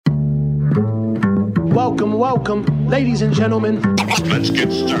Welcome, ladies and gentlemen. Let's get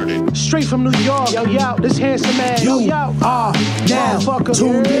started. Straight from New York, yo, this handsome man, yo. Now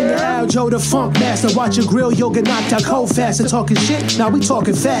tuned in to Aljo, the funk master. Watch your grill, you'll get knocked out cold fast. And talking shit, now we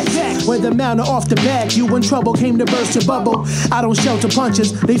talking facts. When the mountain off the back, you in trouble, came to burst your bubble. I don't shelter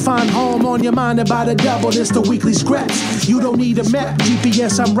punches, they find home on your mind about a double. It's the weekly scraps. You don't need a map,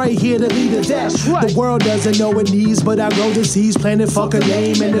 GPS, I'm right here to lead it. That's right. The world doesn't know it needs, but I grow disease, planet fuck a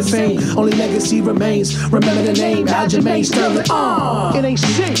name and the fame. Only legacy remains. Remember the name, Aljamain Sterling. It ain't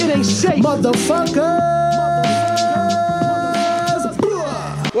safe, motherfuckers.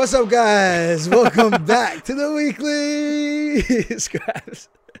 What's up, guys? Welcome back to the weekly scraps.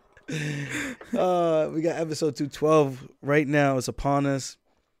 We got episode 212 right now. It's upon us.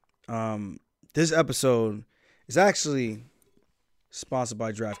 This episode is actually sponsored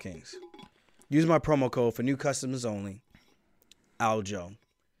by DraftKings. Use my promo code for new customers only, Aljo,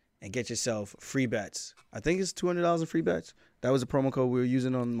 and get yourself free bets. I think it's $200 in free bets. That was a promo code we were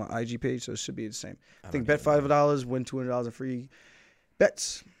using on my IG page, so it should be the same. I think bet $5, win $200 in free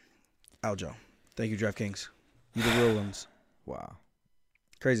bets. Aljo. Thank you, DraftKings. You the real ones. Wow.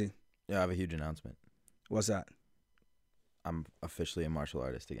 Crazy. Yeah, I have a huge announcement. What's that? I'm officially a martial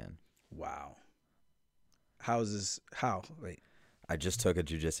artist again. Wow. How is this? How? Wait. I just took a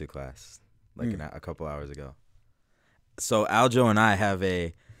jiu-jitsu class a couple hours ago. So Aljo and I have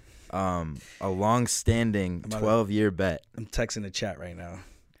a long-standing 12-year bet. I'm texting the chat right now.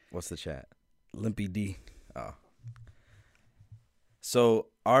 What's the chat? Limpy D. Oh. So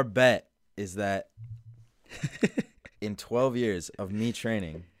our bet is that in 12 years of me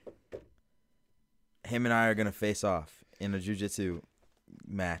training, him and I are going to face off in a jiu-jitsu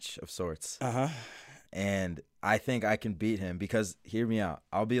match of sorts. Uh-huh. And I think I can beat him because, hear me out,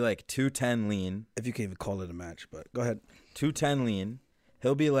 I'll be like 210 lean. If you can even call it a match, but go ahead. 210 lean.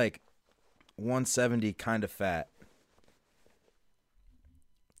 He'll be like 170 kind of fat.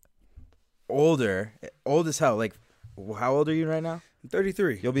 Old as hell. Like, how old are you right now? I'm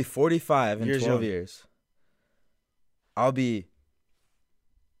 33. You'll be 45 in 12 years. I'll be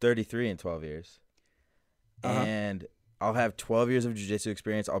 33 in 12 years. Uh-huh. And I'll have 12 years of jiu-jitsu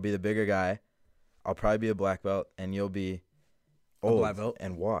experience. I'll be the bigger guy. I'll probably be a black belt, and you'll be old black belt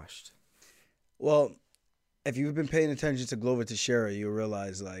and washed. Well, if you've been paying attention to Glover Texeira, you'll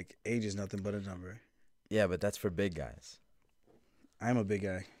realize, like, age is nothing but a number. Yeah, but that's for big guys. I'm a big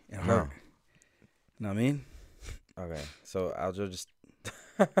guy. And hurt. Know what I mean? Okay, so Aljo just...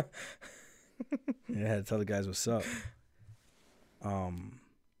 I had to tell the guys what's up. I'm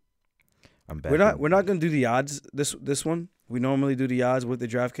back. We're not gonna do the odds this one. We normally do the odds with the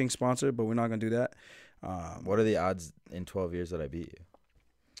DraftKings sponsor, but we're not gonna do that. What are the odds in 12 years that I beat you?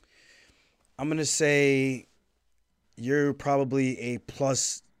 I'm gonna say you're probably a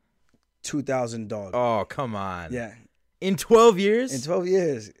plus 2,000 dog. Oh, come on. Yeah. In 12 years? In 12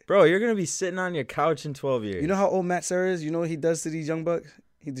 years. Bro, you're going to be sitting on your couch in 12 years. You know how old Matt Serra is? You know what he does to these young bucks?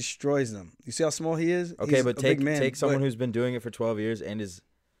 He destroys them. You see how small he is? Okay, He's but a big man, take someone who's been doing it for 12 years and is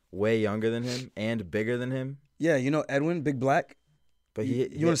way younger than him and bigger than him. Yeah, you know Edwin, Big Black? But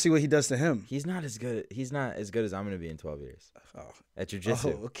you want to see what he does to him? He's not as good as I'm going to be in 12 years. At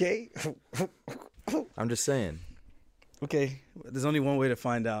jiu-jitsu. Oh, okay. I'm just saying. Okay. There's only one way to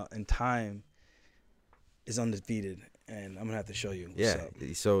find out, and time is undefeated. And I'm going to have to show you what's up.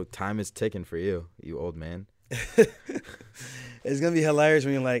 So time is ticking for you, you old man. It's going to be hilarious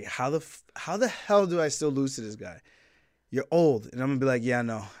when you're like, how the hell do I still lose to this guy? You're old. And I'm going to be like, yeah, I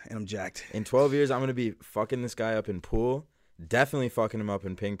know. And I'm jacked. In 12 years, I'm going to be fucking this guy up in pool, definitely fucking him up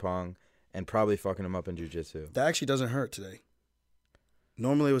in ping pong, and probably fucking him up in jiu-jitsu. That actually doesn't hurt today.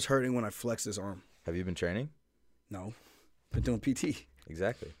 Normally it was hurting when I flexed this arm. Have you been training? No. Been doing PT.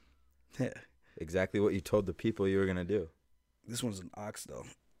 Exactly. Yeah. Exactly what you told the people you were going to do. This one's an ox, though.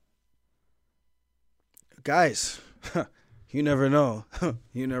 Guys, you never know.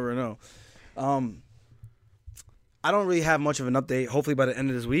 You never know. I don't really have much of an update. Hopefully by the end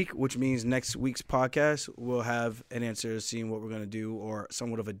of this week, which means next week's podcast, we'll have an answer seeing what we're going to do or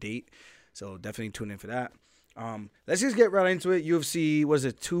somewhat of a date. So definitely tune in for that. Let's just get right into it. UFC, was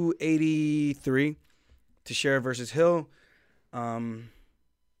it 283? Texeira versus Hill.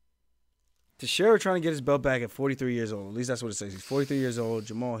 Texeira trying to get his belt back at 43 years old. At least that's what it says. He's 43 years old.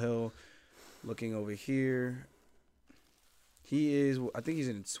 Jamahal Hill, looking over here. He is, I think he's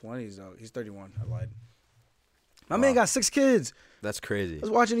in his 20s, though. He's 31. I lied. My man got 6 kids. That's crazy. I was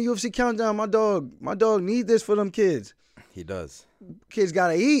watching the UFC countdown. My dog need this for them kids. He does. Kids got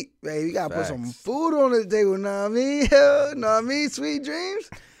to eat, baby. You got to put some food on the table, know what I mean? Know what I mean? Sweet dreams.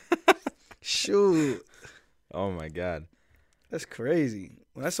 Shoot. Oh, my God. That's crazy.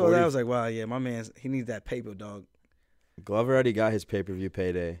 When I saw that, I was like, wow, yeah, my man, he needs that paper, dog. Glover already got his pay-per-view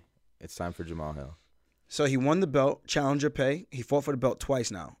payday. It's time for Jamahal Hill. So he won the belt, challenger pay. He fought for the belt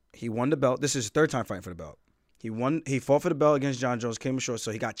twice now. He won the belt. This is his third time fighting for the belt. He fought for the belt against John Jones, came short,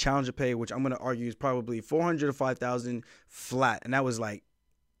 so he got challenger pay, which I'm going to argue is probably $400 to $5,000 flat, and that was like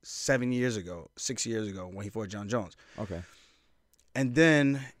 6 years ago when he fought John Jones. Okay. And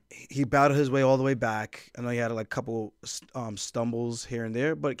then he battled his way all the way back. I know he had like a couple stumbles here and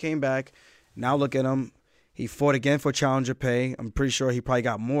there, but it came back. Now look at him. He fought again for challenger pay. I'm pretty sure he probably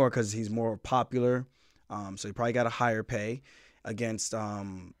got more because he's more popular. So he probably got a higher pay against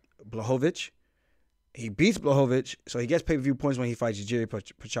Blachowicz. He beats Blachowicz, so he gets pay-per-view points when he fights Jiri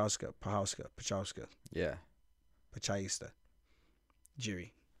Prochazka. Yeah. Prochazka.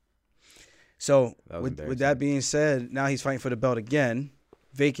 Jiri. So with that being said, now he's fighting for the belt again,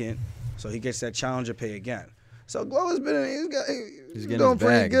 vacant. So he gets that challenger pay again. So Glover's he's going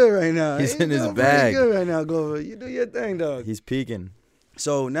pretty good right now. He's in his bag. Pretty good right now, Glover. You do your thing, dog. He's peaking.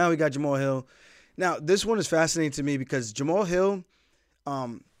 So now we got Jamahal Hill. Now this one is fascinating to me because Jamahal Hill,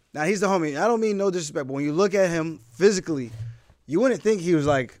 now he's the homie. I don't mean no disrespect, but when you look at him physically, you wouldn't think he was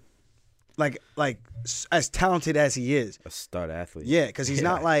like as talented as he is. A stud athlete. Yeah, because he's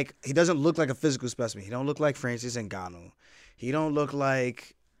not like, he doesn't look like a physical specimen. He don't look like Francis Ngannou. He don't look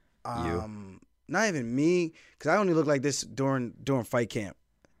like, not even me, because I only look like this during fight camp.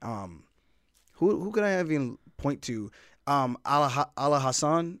 Who could I even point to? Allah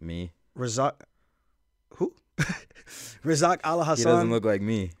Hassan. Me. Razak. Who? Razak Allah Hassan. He doesn't look like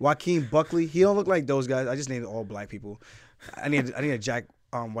me. Joaquin Buckley. He don't look like those guys. I just named all black people. I need a jack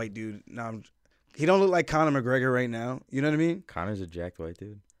white dude. No, he don't look like Conor McGregor right now. You know what I mean? Conor's a jacked white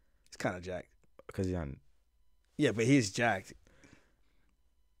dude. He's kind of jacked. Because he's on. Yeah, but he's jacked.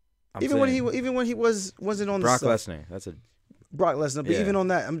 Even when he wasn't on Brock the Lesnar. That's a Brock Lesnar. But Yeah. even on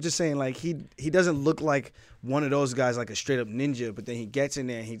that, I'm just saying, like, he doesn't look like one of those guys, like a straight up ninja. But then he gets in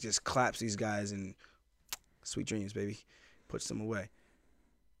there and he just claps these guys and sweet dreams, baby, puts them away.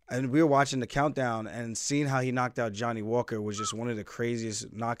 And we were watching the countdown and seeing how he knocked out Johnny Walker was just one of the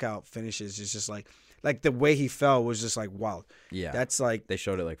craziest knockout finishes. It's just like the way he fell was just like wild. Yeah. That's like, They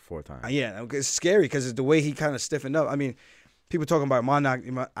showed it like 4 times. yeah, it's scary because it's the way he kind of stiffened up. I mean, people talking about my knock.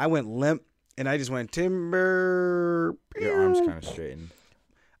 I went limp and I just went timber. Your arms kind of straightened.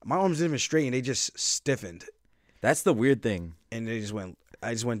 My arms didn't even straighten; they just stiffened. That's the weird thing. And they just went.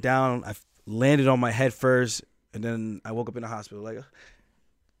 I just went down. I landed on my head first, and then I woke up in the hospital like.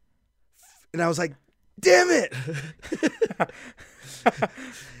 And I was like, damn it.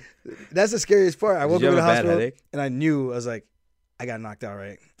 That's the scariest part. I woke up in the hospital and I knew, I was like, I got knocked out,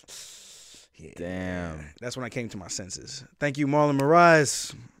 right? Yeah. Damn. That's when I came to my senses. Thank you, Marlon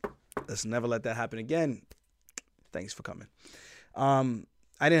Moraes. Let's never let that happen again. Thanks for coming. I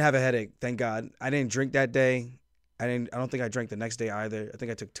didn't have a headache, thank God. I didn't drink that day. I don't think I drank the next day either. I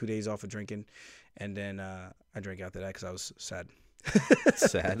think I took 2 days off of drinking. And then I drank after that because I was sad.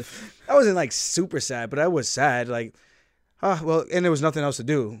 Sad. I wasn't like super sad, but I was sad. Like, well, and there was nothing else to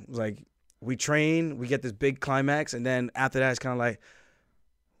do. It was like we train, we get this big climax, and then after that, it's kind of like,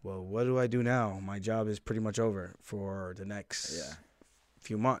 well, what do I do now? My job is pretty much over for the next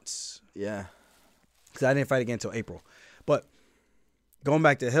few months. Yeah. Because I didn't fight again until April. But going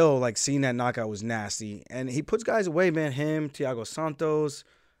back to Hill, like seeing that knockout was nasty, and he puts guys away, man. Him, Thiago Santos.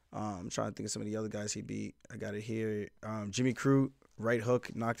 I'm trying to think of some of the other guys he beat. I got it here. Jimmy Crute, right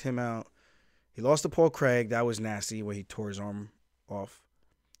hook, knocked him out. He lost to Paul Craig. That was nasty where he tore his arm off.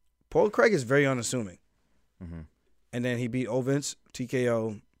 Paul Craig is very unassuming. Mm-hmm. And then he beat Ovens,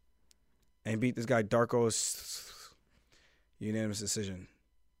 TKO, and beat this guy Darko, unanimous decision.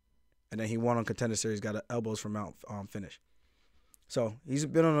 And then he won on Contender Series, got elbows from out finish. So he's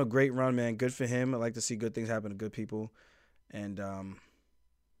been on a great run, man. Good for him. I like to see good things happen to good people. And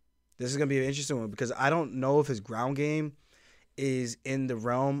this is going to be an interesting one because I don't know if his ground game is in the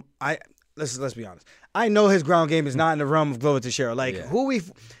realm. Let's be honest. I know his ground game is not in the realm of Glover Teixeira. Like,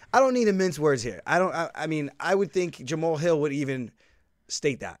 I don't need to mince words here. I mean, I would think Jamahal Hill would even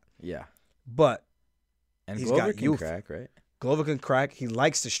state that. Yeah. But and he's Glover got can youth. crack, right? Glover can crack. He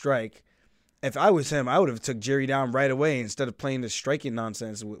likes to strike. If I was him, I would have took Jerry down right away instead of playing this striking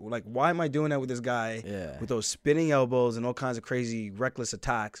nonsense. Like, why am I doing that with this guy with those spinning elbows and all kinds of crazy, reckless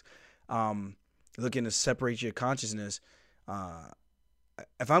attacks, looking to separate your consciousness?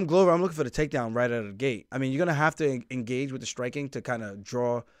 If I'm Glover, I'm looking for the takedown right out of the gate. I mean, you're going to have to engage with the striking to kind of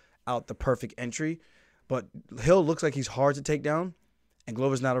draw out the perfect entry. But Hill looks like he's hard to take down, and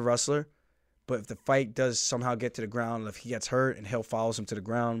Glover's not a wrestler. But if the fight does somehow get to the ground, if he gets hurt and Hill follows him to the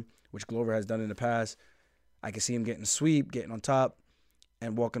ground, which Glover has done in the past, I can see him getting sweep, getting on top.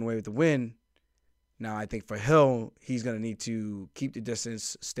 and walking away with the win. Now, I think for Hill, he's going to need to keep the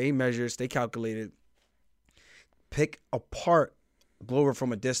distance, stay measured, stay calculated, pick apart Glover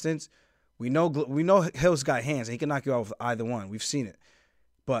from a distance. We know Hill's got hands, and he can knock you out with either one. We've seen it.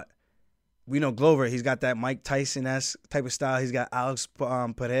 But we know Glover, he's got that Mike Tyson-esque type of style. He's got Alex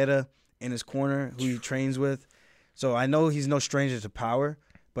Pereira in his corner, who he trains with. So I know he's no stranger to power,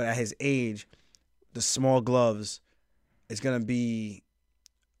 but at his age, the small gloves is going to be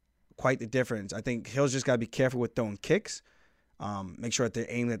quite the difference. I think Hill's just got to be careful with throwing kicks. Make sure that they're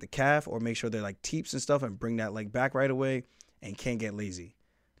aimed at the calf, or make sure they're like teeps and stuff, and bring that leg back right away, and can't get lazy.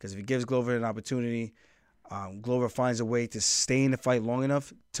 Because if he gives Glover an opportunity, Glover finds a way to stay in the fight long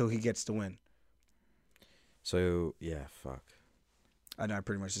enough till he gets the win. So, yeah, fuck. I know I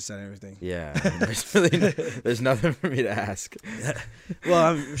pretty much just said everything. Yeah, there's nothing for me to ask.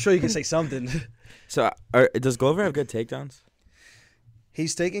 Well, I'm sure you can say something. So, does Glover have good takedowns?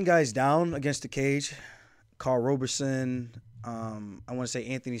 He's taking guys down against the cage. Carl Roberson. I want to say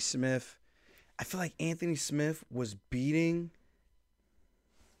Anthony Smith. I feel like Anthony Smith was beating.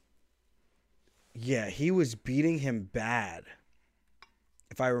 Yeah, he was beating him bad,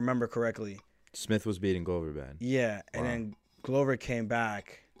 if I remember correctly. Smith was beating Glover bad. Yeah, and Wow. then Glover came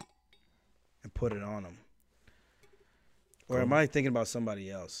back and put it on him. Or am I thinking about somebody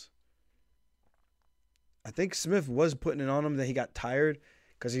else? I think Smith was putting it on him, then he got tired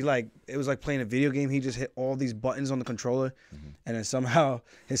because it was like playing a video game. He just hit all these buttons on the controller, and then somehow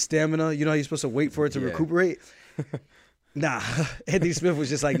his stamina, you're supposed to wait for it to recuperate. Nah, Anthony Smith was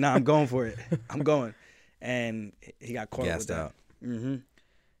just like, nah, I'm going for it. I'm going. And he got caught up with that. Out. Mm-hmm.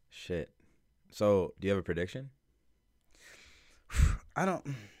 Shit. So, do you have a prediction? I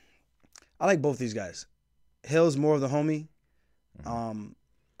like both these guys. Hill's more of the homie. I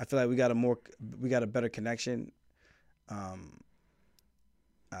feel like we got a better connection.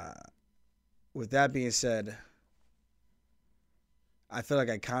 With that being said, I feel like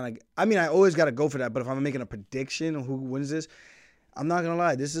I always got to go for that, but if I'm making a prediction on who wins this, I'm not going to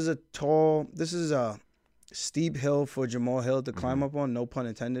lie. This is a steep hill for Jamahal Hill to climb up on, no pun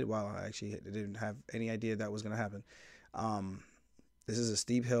intended. Wow, I actually didn't have any idea that was going to happen. This is a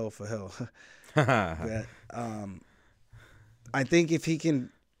steep hill for Hill. But, I think if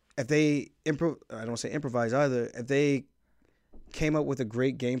they I don't say improvise either, if they came up with a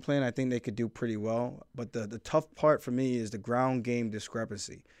great game plan, I think they could do pretty well. But the tough part for me is the ground game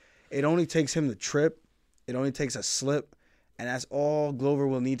discrepancy. It only takes him to trip. It only takes a slip. And that's all Glover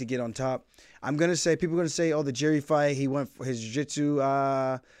will need to get on top. People are going to say, oh, the Jerry fight, he went for his jiu-jitsu.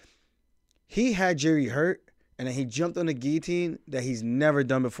 He had Jerry hurt, and then he jumped on the guillotine that he's never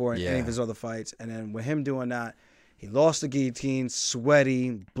done before in any of his other fights. And then with him doing that, he lost the guillotine,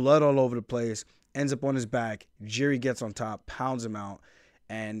 sweaty, blood all over the place, ends up on his back. Jerry gets on top, pounds him out,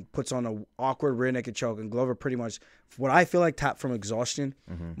 and puts on an awkward rear naked choke. And Glover pretty much, what I feel like, tapped from exhaustion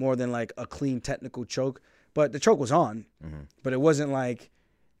more than like a clean technical choke. But the choke was on, but it wasn't like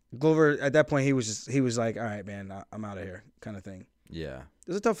Glover at that point. He was like, all right, man, I'm out of here, kind of thing. Yeah, it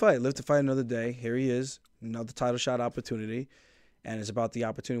was a tough fight. Live to fight another day. Here he is, another title shot opportunity, and it's about the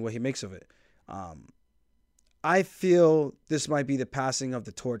opportunity, what he makes of it. I feel this might be the passing of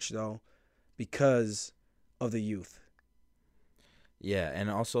the torch though, because of the youth. Yeah, and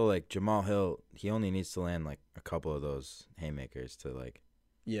also like Jamahal Hill, he only needs to land like a couple of those haymakers to like,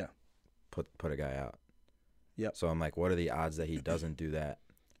 put a guy out. Yep. So I'm like, what are the odds that he doesn't do that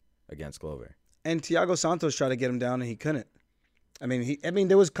against Glover? And Thiago Santos tried to get him down and he couldn't. I mean,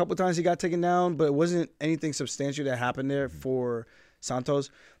 there was a couple times he got taken down, but it wasn't anything substantial that happened there for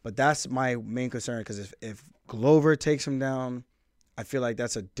Santos. But that's my main concern, because if Glover takes him down, I feel like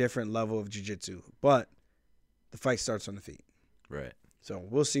that's a different level of jiu-jitsu. But the fight starts on the feet. Right. So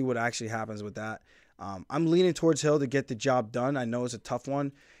we'll see what actually happens with that. I'm leaning towards Hill to get the job done. I know it's a tough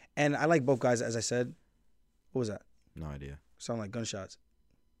one. And I like both guys, as I said. What was that? No idea. Sound like gunshots.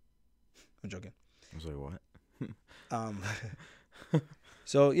 I'm joking. I was like, what?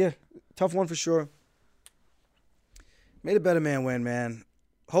 So, yeah, tough one for sure. Made a better man win, man.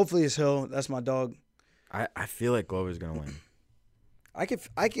 Hopefully it's Hill. That's my dog. I feel like Glover's going to win. I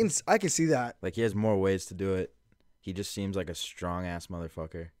can see that. Like, he has more ways to do it. He just seems like a strong-ass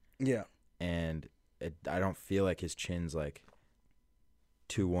motherfucker. Yeah. And I don't feel like his chin's, like,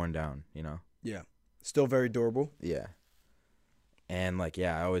 too worn down, you know? Yeah. Still very durable. Yeah. And, like,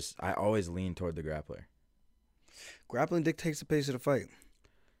 yeah, I always lean toward the grappler. Grappling dictates the pace of the fight.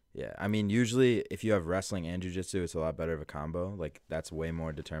 Yeah. I mean, usually if you have wrestling and jiu-jitsu, it's a lot better of a combo. Like, that's way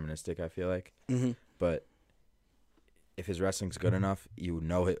more deterministic, I feel like. Mm-hmm. But if his wrestling's good enough, you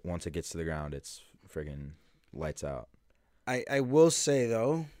know it once it gets to the ground, it's friggin' lights out. I will say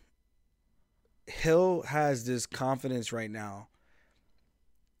though, Hill has this confidence right now,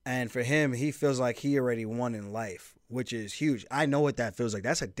 and for him, he feels like he already won in life, which is huge. I know what that feels like.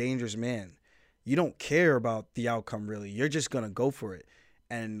 That's a dangerous man. You don't care about the outcome really. You're just gonna go for it,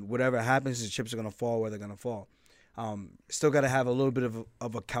 and whatever happens, the chips are gonna fall where they're gonna fall. Still got to have a little bit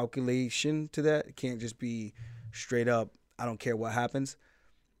of a calculation to that. It can't just be straight up, I don't care what happens.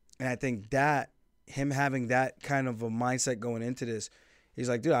 And I think that him having that kind of a mindset going into this, he's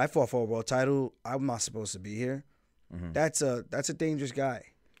like, dude, I fought for a world title. I'm not supposed to be here. Mm-hmm. That's a dangerous guy.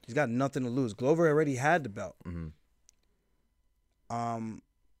 He's got nothing to lose. Glover already had the belt. Mm-hmm.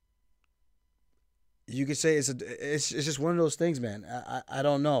 You could say it's just one of those things, man. I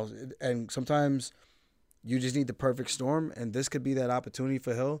don't know. And sometimes you just need the perfect storm, and this could be that opportunity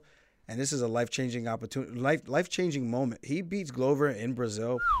for Hill. And this is a life-changing opportunity, life-changing moment. He beats Glover in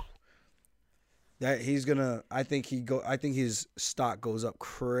Brazil. That he's gonna. I think his stock goes up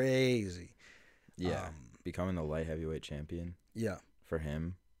crazy. Yeah, becoming the light heavyweight champion. Yeah, for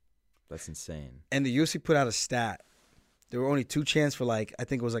him, that's insane. And the UFC put out a stat. There were only 2 champs for I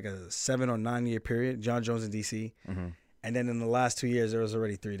think it was a 7 or 9 year period. John Jones in DC, and then in the last 2 years there was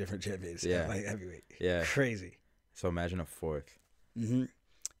already 3 different champions. Yeah, light heavyweight. Yeah, crazy. So imagine a 4th. Mm-hmm.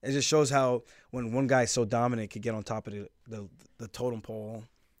 It just shows how when one guy's so dominant could get on top of the totem pole,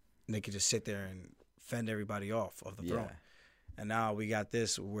 and they could just sit there and fend everybody off of the throne. And now we got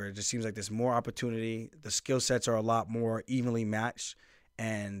this where it just seems like there's more opportunity. The skill sets are a lot more evenly matched,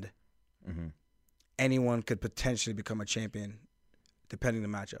 and anyone could potentially become a champion depending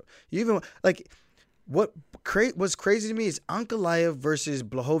on the matchup. You even what's crazy to me is Ankalaev versus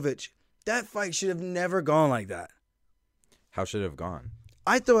Blachowicz. That fight should have never gone like that. How should it have gone?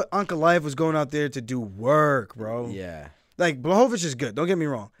 I thought Ankalaev was going out there to do work, bro. Yeah. Blachowicz is good. Don't get me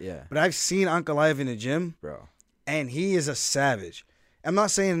wrong. Yeah. But I've seen Ankalaev in the gym, bro, and he is a savage. I'm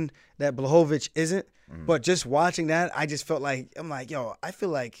not saying that Blachowicz isn't, but just watching that, I just felt like, yo, I feel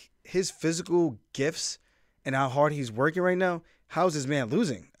like his physical gifts and how hard he's working right now, how's this man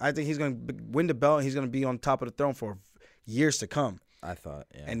losing? I think he's going to win the belt, and he's going to be on top of the throne for years to come. I thought,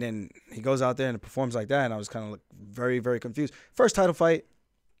 yeah. And then he goes out there and performs like that, and I was kind of very, very confused. First title fight,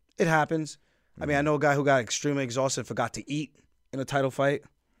 it happens. I mean, I know a guy who got extremely exhausted, forgot to eat in a title fight.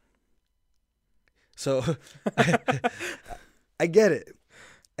 So I get it.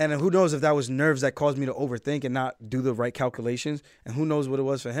 And who knows if that was nerves that caused me to overthink and not do the right calculations. And who knows what it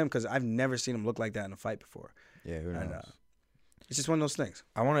was for him, because I've never seen him look like that in a fight before. Yeah, who knows? And, it's just one of those things.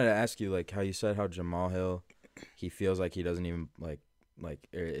 I wanted to ask you, how you said how Jamahal Hill, he feels like he doesn't even,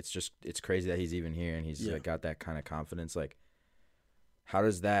 it's crazy that he's even here and he's got that kind of confidence. How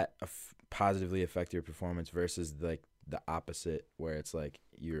does that positively affect your performance versus the opposite, where it's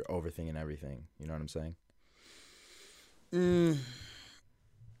you're overthinking everything? You know what I'm saying?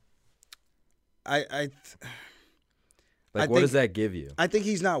 What does that give you? I think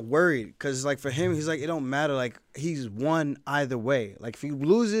he's not worried because, for him, he's it don't matter. He's won either way. If he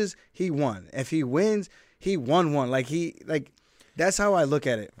loses, he won. If he wins, he won one. That's how I look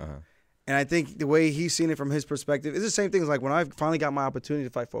at it. Uh-huh. And I think the way he's seen it from his perspective is the same thing as when I finally got my opportunity to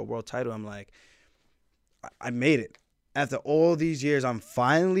fight for a world title. I'm like, I made it. After all these years, I'm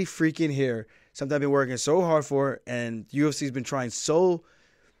finally freaking here. Something I've been working so hard for, and UFC's been trying so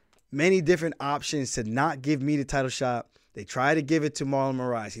many different options to not give me the title shot. They try to give it to Marlon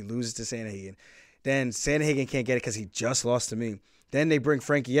Moraes. He loses to Sandhagen. Then Sandhagen can't get it because he just lost to me. Then they bring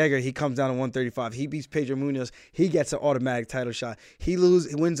Frankie Edgar. He comes down to 135. He beats Pedro Munoz. He gets an automatic title shot. He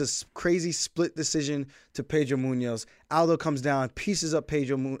wins a crazy split decision to Pedro Munoz. Aldo comes down, pieces up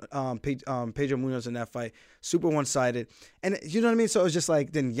Pedro Munoz in that fight. Super one-sided. And you know what I mean? So it was just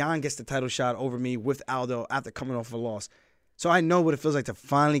then Jan gets the title shot over me with Aldo after coming off a loss. So I know what it feels like to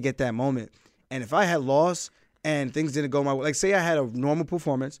finally get that moment. And if I had lost and things didn't go my way, say I had a normal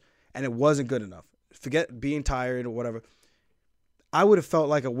performance and it wasn't good enough, forget being tired or whatever, I would have felt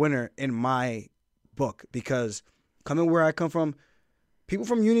like a winner in my book, because coming where I come from, people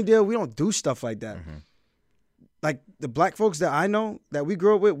from Unionville, we don't do stuff like that. Mm-hmm. The black folks that I know, that we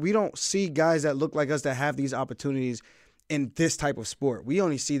grew up with, we don't see guys that look like us that have these opportunities in this type of sport. We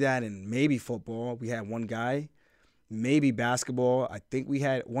only see that in maybe football. We had one guy, maybe basketball. I think we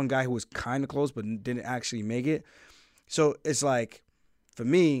had one guy who was kind of close but didn't actually make it. So it's for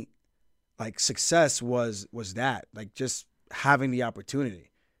me, success was that, just having the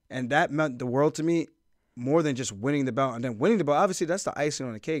opportunity. And that meant the world to me more than just winning the belt. And then winning the belt, obviously that's the icing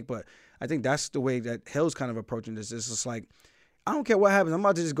on the cake, but I think that's the way that Hill's kind of approaching this. It's just I don't care what happens. I'm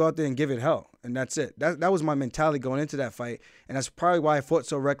about to just go out there and give it hell. And that's it. That was my mentality going into that fight. And that's probably why I fought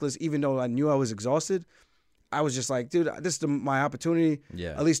so reckless. Even though I knew I was exhausted, I was just like, dude, this is my opportunity.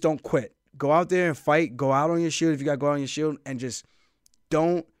 Yeah. At least don't quit. Go out there and fight. Go out on your shield if you got to go out on your shield, and just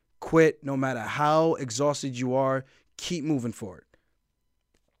don't quit no matter how exhausted you are. Keep moving forward.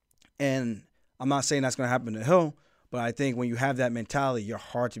 And I'm not saying that's going to happen to Hill, but I think when you have that mentality, you're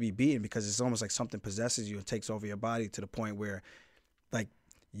hard to be beaten because it's almost like something possesses you and takes over your body to the point where, like,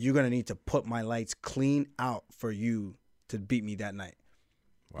 you're going to need to put my lights clean out for you to beat me that night.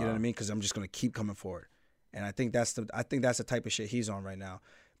 Wow. You know what I mean? Because I'm just going to keep coming forward. And I think that's the type of shit he's on right now.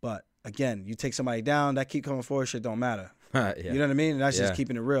 But again, you take somebody down, that keep coming forward shit don't matter. Yeah. You know what I mean? And that's just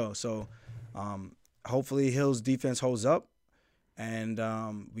keeping it real. So hopefully Hill's defense holds up and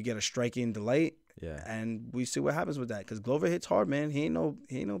we get a striking delight. Yeah. And we see what happens with that. Because Glover hits hard, man. He ain't no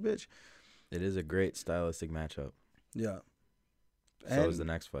bitch. It is a great stylistic matchup. Yeah. So is the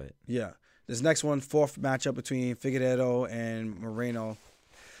next fight. Yeah. This next one, fourth matchup between Figueiredo and Moreno.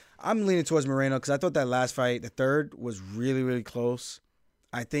 I'm leaning towards Moreno because I thought that last fight, the third, was really, really close.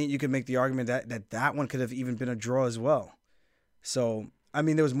 I think you could make the argument that one could have even been a draw as well. So, I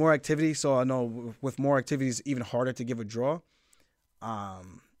mean, there was more activity, so I know with more activity, it's even harder to give a draw.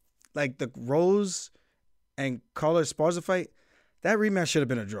 Like the Rose and Carlos Esparza fight, that rematch should have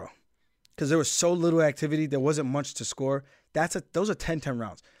been a draw because there was so little activity. There wasn't much to score. Those are 10-10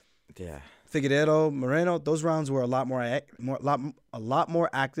 rounds. Yeah. Figueiredo, Moreno, those rounds were a lot more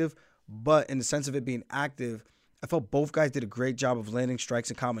active, but in the sense of it being active, I felt both guys did a great job of landing strikes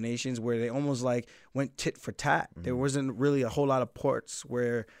and combinations where they almost like went tit for tat. Mm-hmm. There wasn't really a whole lot of ports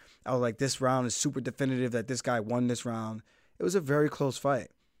where I was like, this round is super definitive that this guy won this round. It was a very close fight.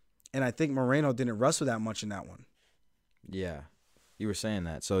 And I think Moreno didn't wrestle that much in that one. Yeah. You were saying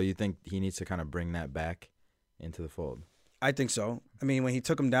that. So you think he needs to kind of bring that back into the fold? I think so. I mean, when he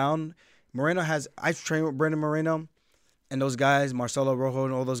took him down, I've trained with Brandon Moreno and those guys, Marcelo Rojo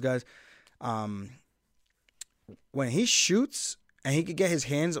and all those guys. When he shoots and he could get his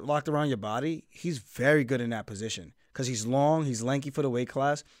hands locked around your body, he's very good in that position because he's long, he's lanky for the weight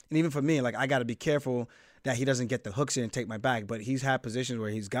class. And even for me, like, I got to be careful that he doesn't get the hooks in and take my back. But he's had positions where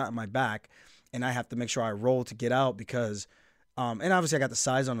he's gotten my back, and I have to make sure I roll to get out because and obviously I got the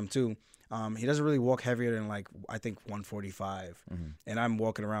size on him too. He doesn't really walk heavier than, like, I think 145. Mm-hmm. And I'm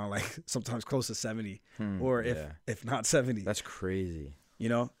walking around, like, sometimes close to 70 or if not 70. That's crazy. You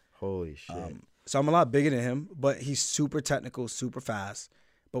know? Holy shit. So I'm a lot bigger than him, but he's super technical, super fast.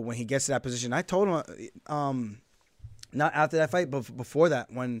 But when he gets to that position, I told him, not after that fight, but before that,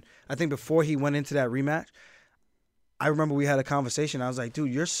 before he went into that rematch, I remember we had a conversation. I was like,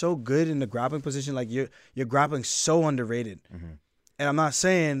 dude, you're so good in the grappling position. Like, you're grappling so underrated. Mm-hmm. And I'm not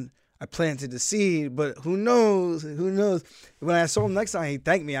saying I planted the seed, but who knows? When I saw him next time, he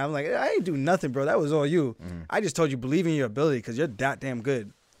thanked me. I'm like, I ain't do nothing, bro. That was all you. Mm-hmm. I just told you believe in your ability because you're that damn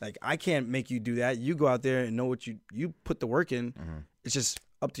good. Like, I can't make you do that. You go out there and know what you put the work in. Mm-hmm. It's just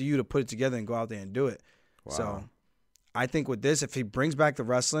up to you to put it together and go out there and do it. Wow. So I think with this, if he brings back the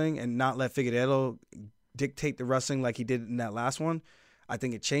wrestling and not let Figueiredo dictate the wrestling like he did in that last one, I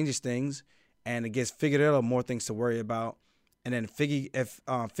think it changes things and it gives Figueiredo more things to worry about. And then if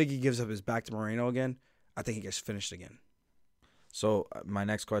Figgy gives up his back to Moreno again, I think he gets finished again. So my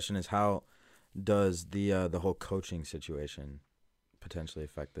next question is, how does the whole coaching situation potentially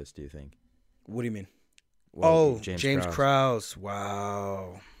affect this, do you think? What do you mean? Well, James Krause.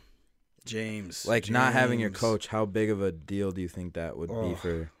 Wow. James. Not having your coach, how big of a deal do you think that would be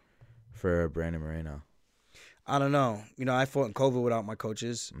for Brandon Moreno? I don't know. You know, I fought in COVID without my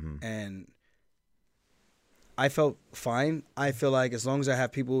coaches, and I felt fine. I feel like as long as I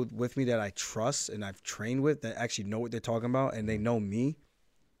have people with me that I trust and I've trained with that actually know what they're talking about and they know me,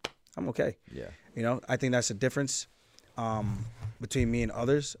 I'm okay. Yeah. You know, I think that's a difference between me and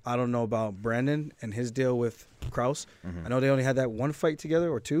others. I don't know about Brandon and his deal with Krause. Mm-hmm. I know they only had that one fight together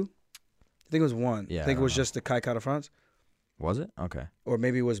or two. I think it was one. Yeah, I think it was just the Kai Kara France. Was it? Okay. Or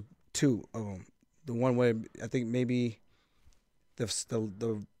maybe it was two of them. The one where I think maybe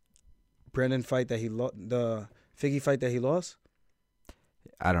the Brandon fight that he lost, the Figgy fight that he lost.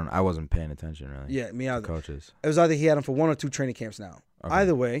 I wasn't paying attention really. Yeah, me either. Coaches. It was either he had him for one or two training camps now. Okay.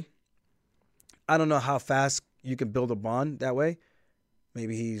 Either way, I don't know how fast you can build a bond that way.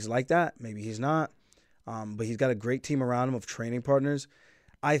 Maybe he's like that. Maybe he's not. But he's got a great team around him of training partners.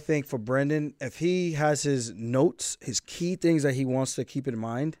 I think for Brendan, if he has his notes, his key things that he wants to keep in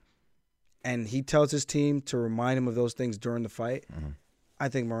mind, and he tells his team to remind him of those things during the fight, I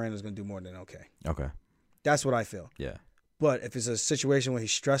think Moreno's going to do more than okay. Okay. That's what I feel. Yeah. But if it's a situation where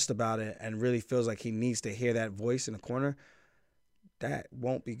he's stressed about it and really feels like he needs to hear that voice in the corner, that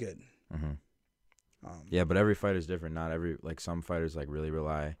won't be good. Mm-hmm. Yeah, but every fighter is different. Not every, like, some fighters like really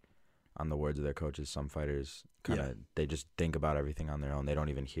rely on the words of their coaches. Some fighters they just think about everything on their own. They don't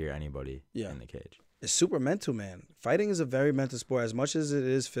even hear anybody in the cage. It's super mental, man. Fighting is a very mental sport. As much as it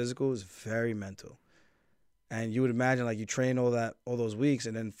is physical, it's very mental. And you would imagine, like, you train all those weeks,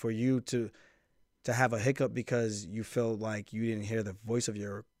 and then for you to have a hiccup because you felt like you didn't hear the voice of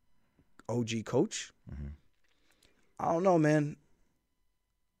your OG coach. Mm-hmm. I don't know, man.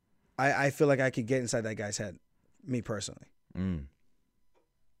 I feel like I could get inside that guy's head, me personally.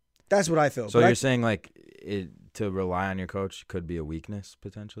 That's what I feel. So you're saying, like, to rely on your coach could be a weakness,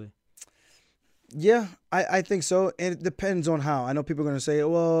 potentially? Yeah, I think so. And it depends on how. I know people are going to say,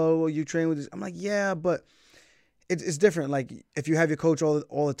 well, you train with this. I'm like, yeah, but it's different. Like, if you have your coach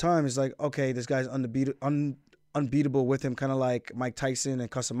all the time, it's like, okay, this guy's unbeatable with him, kind of like Mike Tyson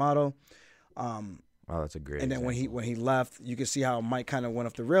and Casamado. Wow, that's a great And then example. when he left, you can see how Mike kind of went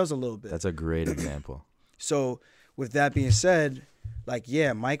off the rails a little bit. That's a great example. So with that being said, like,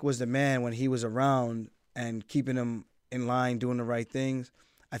 yeah, Mike was the man when he was around and keeping him in line, doing the right things.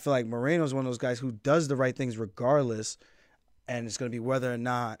 I feel like Moreno's one of those guys who does the right things regardless, and it's going to be whether or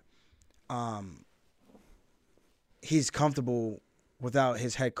not he's comfortable without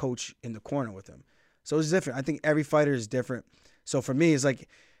his head coach in the corner with him. So it's different. I think every fighter is different. So for me, it's like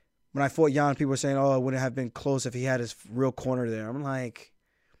when I fought Jan, people were saying, oh, it wouldn't have been close if he had his real corner there. I'm like,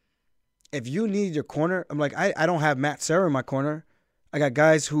 if you need your corner, I'm like, I don't have Matt Serra in my corner. I got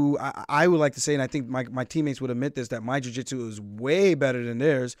guys who I would like to say, and I think my teammates would admit this, that my jiu-jitsu is way better than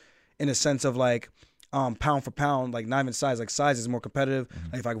theirs in a sense of, like, pound for pound, like, not even size. Like, size is more competitive. Mm-hmm.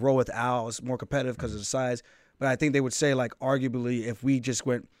 Like, if I roll with Al, it's more competitive because of the size. But I think they would say, like, arguably, if we just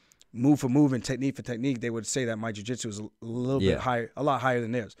went move for move and technique for technique, they would say that my jiu-jitsu is a little bit higher, a lot higher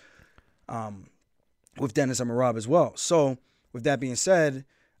than theirs. With Dennis and Marab as well. So, with that being said,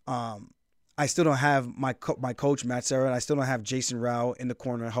 I still don't have my coach, Matt Serra, and I still don't have Jason Rao in the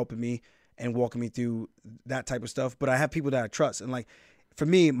corner helping me and walking me through that type of stuff. But I have people that I trust. And, like, for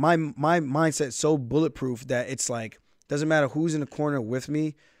me, my mindset is so bulletproof that it's like, doesn't matter who's in the corner with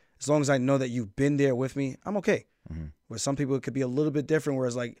me, as long as I know that you've been there with me, I'm okay. Mm-hmm. Where some people, it could be a little bit different,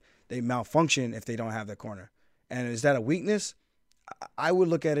 whereas, like, they malfunction if they don't have that corner. And is that a weakness? I would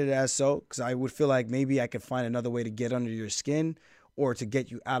look at it as so, because I would feel like maybe I could find another way to get under your skin or to get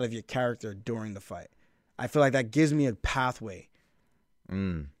you out of your character during the fight. I feel like that gives me a pathway.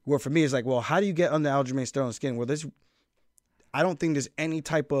 Where for me, it's like, well, how do you get under Aljamain Sterling's skin? Well, I don't think there's any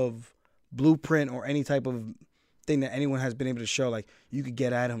type of blueprint or any type of thing that anyone has been able to show, like, you could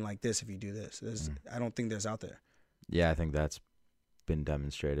get at him like this if you do this. I don't think there's out there. Yeah, I think that's been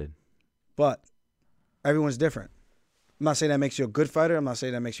demonstrated. But everyone's different. I'm not saying that makes you a good fighter. I'm not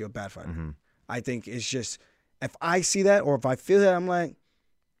saying that makes you a bad fighter. Mm-hmm. I think it's just, if I see that or if I feel that, I'm like,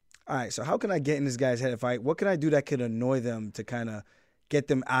 all right, so how can I get in this guy's head? What can I do that could annoy them to kind of get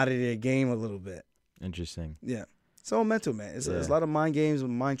them out of their game a little bit? Interesting. Yeah. It's all mental, man. There's a lot of mind games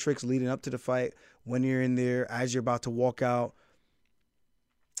and mind tricks leading up to the fight. When you're in there, as you're about to walk out,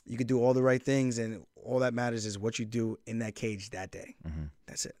 you could do all the right things, and all that matters is what you do in that cage that day. Mm-hmm.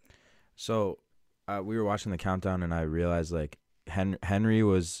 That's it. So we were watching the countdown, and I realized, like, Henry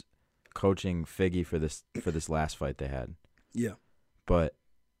was coaching Figgy for this last fight they had. Yeah. And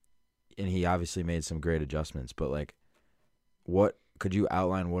he obviously made some great adjustments, but, like, what could you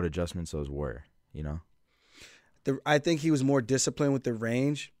outline what adjustments those were, you know? I think he was more disciplined with the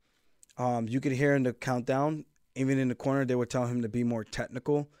range. You could hear in the countdown, even in the corner, they would tell him to be more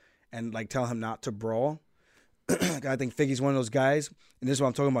technical and, like, tell him not to brawl. I think Figgy's one of those guys, and this is what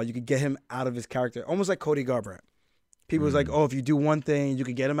I'm talking about. You could get him out of his character, almost like Cody Garbrandt. People was like, oh, if you do one thing, you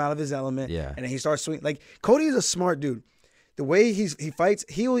could get him out of his element. Yeah. And then he starts swinging. Like, Cody is a smart dude. The way he fights,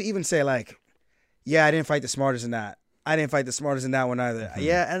 he will even say, like, yeah, I didn't fight the smartest in that. I didn't fight the smartest in that one either. Mm-hmm.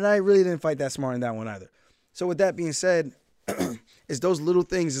 Yeah, and I really didn't fight that smart in that one either. So with that being said, it's those little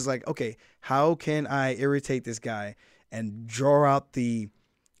things. Is like, okay, how can I irritate this guy and draw out the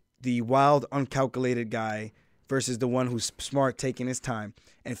wild, uncalculated guy versus the one who's smart, taking his time.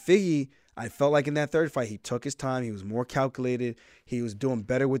 And Figgy, I felt like in that third fight, he took his time. He was more calculated. He was doing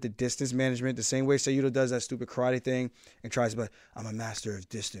better with the distance management, the same way Sayudo does that stupid karate thing and tries to be like, I'm a master of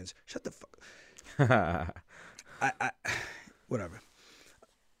distance. Shut the fuck. Whatever.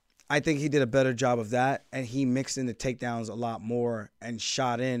 I think he did a better job of that, and he mixed in the takedowns a lot more and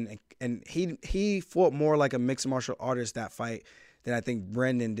shot in. And he fought more like a mixed martial artist that fight than I think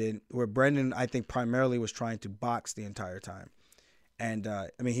Brendan did, where Brendan, I think, primarily was trying to box the entire time. And, I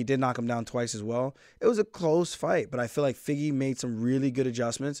mean, he did knock him down twice as well. It was a close fight, but I feel like Figgy made some really good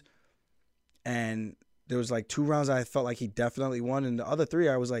adjustments. And there was, like, 2 rounds I felt like he definitely won. And the other 3,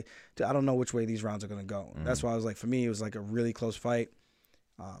 I was like, I don't know which way these rounds are going to go. Mm-hmm. That's why I was like, for me, it was like a really close fight.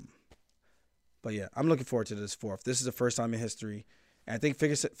 But yeah, I'm looking forward to this fourth. This is the first time in history. And I think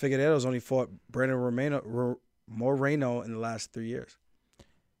Figueiredo's only fought Brandon Moreno in the last 3 years.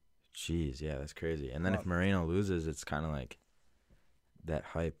 Jeez, yeah, that's crazy. And then if Moreno loses, it's kind of like that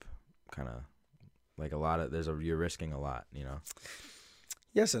hype, kind of like you're risking a lot, you know?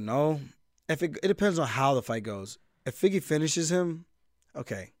 Yes and no. If it depends on how the fight goes. If Figgy finishes him,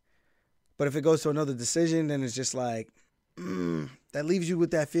 okay. But if it goes to another decision, then it's just like, that leaves you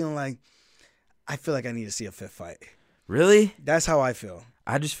with that feeling like, I feel like I need to see a fifth fight. Really? That's how I feel.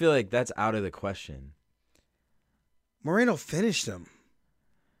 I just feel like that's out of the question. Moreno finished him.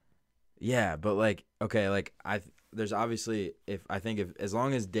 Yeah, but like, okay, like there's obviously if as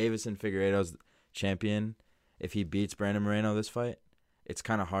long as Davison Figueiredo's champion, if he beats Brandon Moreno this fight, it's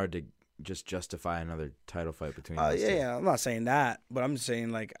kind of hard to just justify another title fight between those two. Yeah, I'm not saying that, but I'm just saying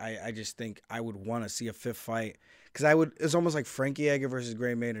like I just think I would want to see a fifth fight because it's almost like Frankie Edgar versus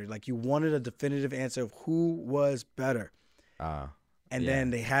Gray Maynard. Like you wanted a definitive answer of who was better, and then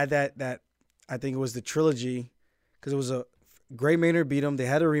they had that I think it was the trilogy because it was Gray Maynard beat him. They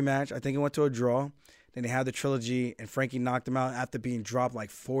had a rematch. I think it went to a draw. Then they had the trilogy, and Frankie knocked him out after being dropped like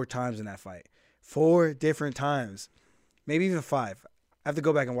 4 times in that fight. 4 different times, maybe even 5. I have to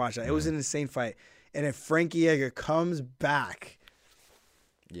go back and watch that. It was an insane fight. And then Frankie Edgar comes back.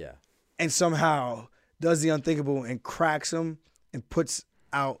 Yeah. And somehow does the unthinkable and cracks him and puts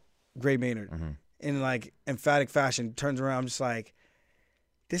out Gray Maynard in like emphatic fashion. Turns around, I'm just like,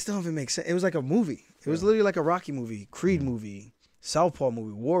 this don't even make sense. It was like a movie. It was literally like a Rocky movie, Creed movie, Southpaw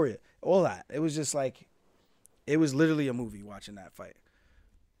movie, Warrior, all that. It was just like, it was literally a movie watching that fight.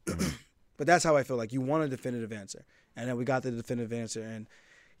 But that's how I feel. Like you want a definitive answer. And then we got the definitive answer. And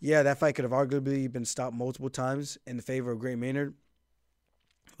yeah, that fight could have arguably been stopped multiple times in the favor of Gray Maynard.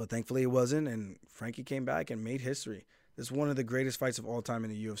 But thankfully it wasn't. And Frankie came back and made history. This is one of the greatest fights of all time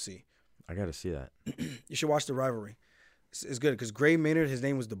in the UFC. I got to see that. You should watch the rivalry. It's good because Gray Maynard, his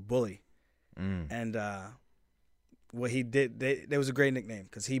name was the Bully. And what he did, there was a great nickname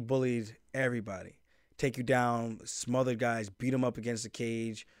because he bullied everybody. Take you down, smothered guys, beat them up against the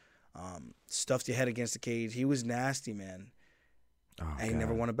cage, stuffed your head against the cage. He was nasty, man. Oh, and he God.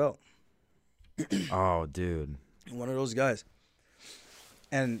 never won a belt. Oh, dude. One of those guys.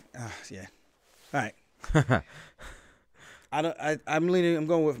 And, yeah. All right. I'm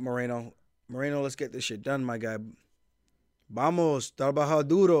going with Moreno. Moreno, let's get this shit done, my guy. Vamos, trabaja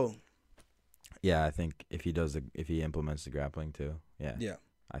duro. Yeah, I think if he implements the grappling too, yeah,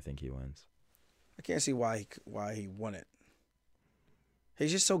 I think he wins. I can't see why he won it.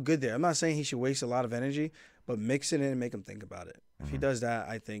 He's just so good there. I'm not saying he should waste a lot of energy, but mix it in and make him think about it. If he does that,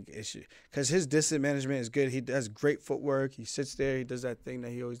 I think it should. Because his distance management is good. He does great footwork. He sits there. He does that thing that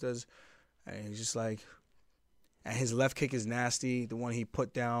he always does. And he's just like, and his left kick is nasty. The one he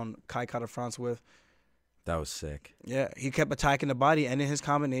put down Kai Kara-France with. That was sick. Yeah, he kept attacking the body, ending his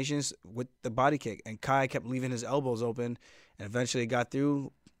combinations with the body kick. And Kai kept leaving his elbows open, and eventually got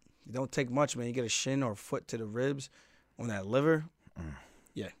through. You don't take much, man. You get a shin or a foot to the ribs on that liver.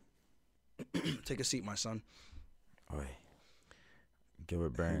 Yeah. Take a seat, my son. Oy.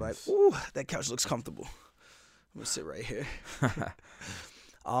 Gilbert Burns. Like, ooh, that couch looks comfortable. I'm going to sit right here.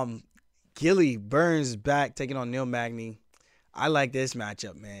 Gilly Burns back, taking on Neil Magny. I like this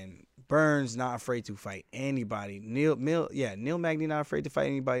matchup, man. Burns not afraid to fight anybody. Neil Magny not afraid to fight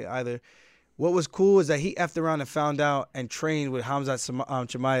anybody either. What was cool is that he effed around and found out and trained with Khamzat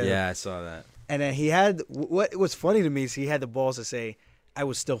Chimaev. Yeah, I saw that. And then he had, what was funny to me is he had the balls to say, I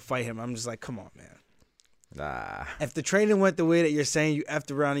would still fight him. I'm just like, come on, man. If the training went the way that you're saying, you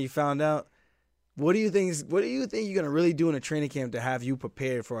effed around and you found out, what do you think you're going to really do in a training camp to have you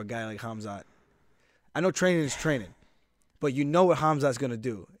prepared for a guy like Khamzat? I know training is training, but you know what Khamzat's going to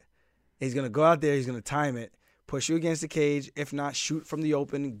do. He's going to go out there, he's going to time it, push you against the cage. If not, shoot from the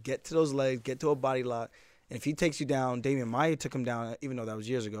open, get to those legs, get to a body lock. And if he takes you down, Damian Maia took him down, even though that was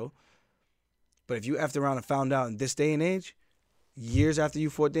years ago. But if you effed around and found out in this day and age, years after you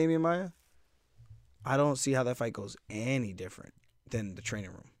fought Damian Maia, I don't see how that fight goes any different than the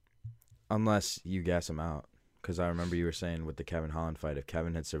training room. Unless you gas him out. Because I remember you were saying with the Kevin Holland fight, if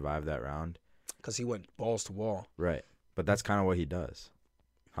Kevin had survived that round. Because he went balls to wall. Right. But that's kind of what he does,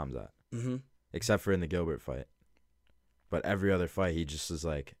 Khamzat. Mm-hmm. Except for in the Gilbert fight. But every other fight, he just is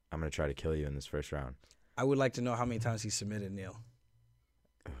like, I'm going to try to kill you in this first round. I would like to know how many times he submitted Neil.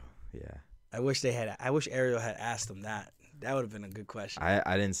 Oh, yeah. I wish Ariel had asked him that. That would have been a good question.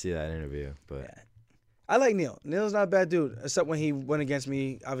 I didn't see that interview, but yeah. I like Neil. Neil's not a bad dude, except when he went against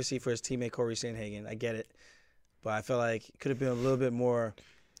me, obviously for his teammate Corey Sandhagen. I get it. But I feel like it could have been a little bit more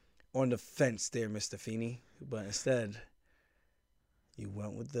on the fence there, Mr. Feeney. But instead, you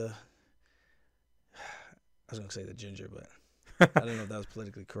went with the was gonna say the ginger, but I don't know if that was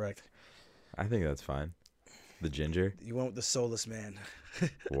politically correct. I think that's fine. The ginger. You went with the soulless man.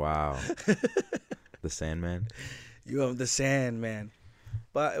 Wow. The Sandman. You went with the Sandman.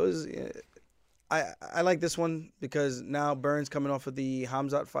 But it was. I like this one because now Burns coming off of the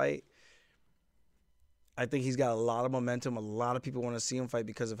Hamzat fight. I think he's got a lot of momentum. A lot of people want to see him fight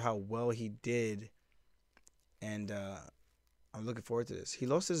because of how well he did. And I'm looking forward to this. He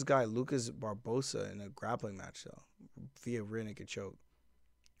lost to this guy, Lucas Barbosa, in a grappling match, though, via rear naked choke,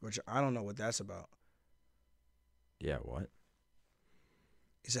 which I don't know what that's about. Yeah, what?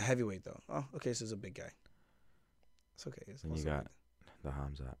 He's a heavyweight, though. Oh, okay, so he's a big guy. It's okay. It's And you got the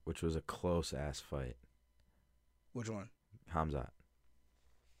Hamzat, which was a close-ass fight. Which one? Hamzat.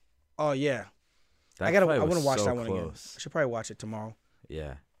 Oh, yeah. I want to watch that one again. I should probably watch it tomorrow.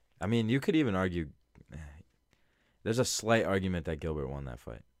 Yeah. I mean, you could even argue. There's a slight argument that Gilbert won that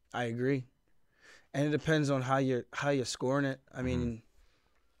fight. I agree, and it depends on how you're scoring it. I mean,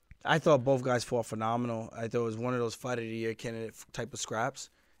 I thought both guys fought phenomenal. I thought it was one of those fight of the year candidate type of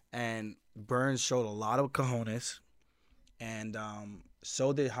scraps, and Burns showed a lot of cojones, and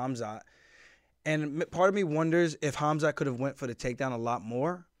so did Hamzat. And part of me wonders if Hamzat could have went for the takedown a lot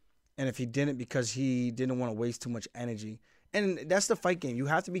more, and if he didn't because he didn't want to waste too much energy. And that's the fight game. You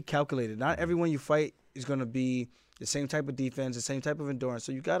have to be calculated. Not everyone you fight is going to be the same type of defense, the same type of endurance.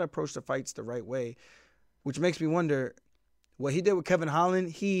 So you got to approach the fights the right way, which makes me wonder what he did with Kevin Holland.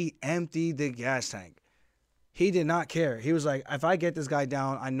 He emptied the gas tank. He did not care. He was like, if I get this guy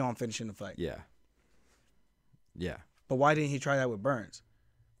down, I know I'm finishing the fight. Yeah. Yeah. But why didn't he try that with Burns?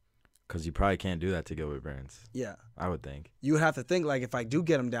 Because you probably can't do that to Gilbert Burns. Yeah. I would think. You would have to think, like, if I do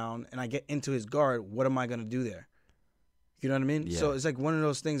get him down and I get into his guard, what am I going to do there? You know what I mean? Yeah. So it's like one of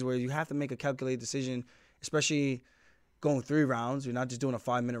those things where you have to make a calculated decision, especially going 3 rounds. You're not just doing a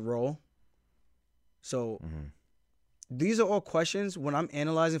 5-minute roll. So these are all questions when I'm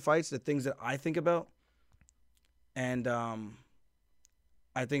analyzing fights, the things that I think about. And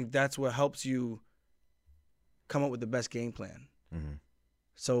I think that's what helps you come up with the best game plan.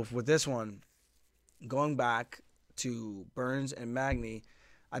 So with this one, going back to Burns and Magny,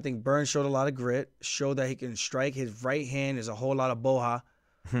 I think Burns showed a lot of grit, showed that he can strike. His right hand is a whole lot of boha.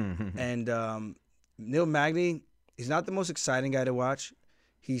 And Neil Magny, he's not the most exciting guy to watch.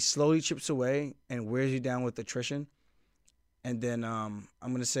 He slowly chips away and wears you down with attrition. And then I'm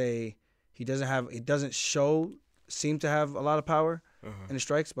going to say he doesn't seem to have a lot of power in the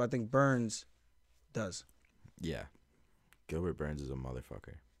strikes, but I think Burns does. Yeah. Gilbert Burns is a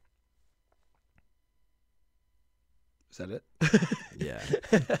motherfucker. Is that it? Yeah.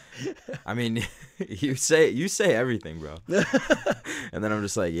 I mean, you say everything, bro. And then I'm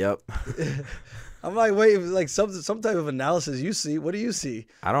just like, yep. I'm like, wait, like some type of analysis you see. What do you see?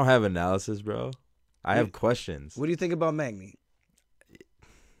 I don't have analysis, bro. I have questions. What do you think about Magny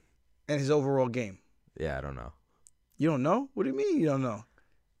and his overall game? Yeah, I don't know. You don't know? What do you mean you don't know?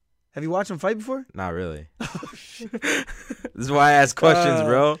 Have you watched him fight before? Not really. This is why I ask questions,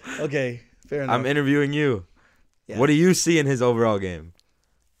 bro. Okay, fair enough. I'm interviewing you. Yeah. What do you see in his overall game?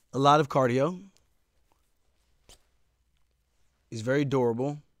 A lot of cardio. He's very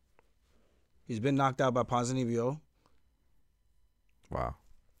durable. He's been knocked out by Ponzinibbio. Wow.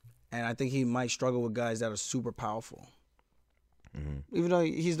 And I think he might struggle with guys that are super powerful. Even though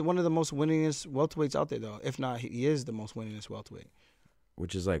he's one of the most winningest welterweights out there, though. If not, he is the most winningest welterweight.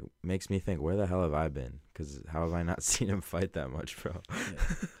 Which is like, makes me think, where the hell have I been? Because how have I not seen him fight that much, bro?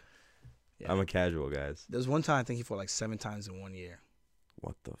 Yeah. I'm a casual, guys. There's one time I think he fought like 7 times in 1 year.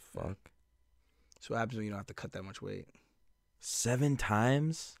 What the fuck? So what happens when you don't have to cut that much weight? 7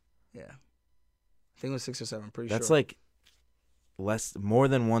 times? Yeah. I think it was 6 or 7, pretty That's sure. like more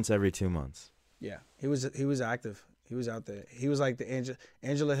than once every 2 months. Yeah. He was active. He was out there. He was like the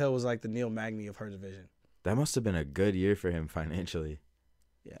Angela Hill was like the Neil Magny of her division. That must have been a good year for him financially.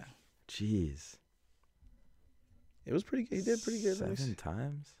 Yeah. Jeez. It was pretty good. He did pretty good. 7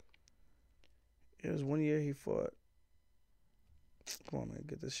 times? It was 1 year he fought. Come on, man.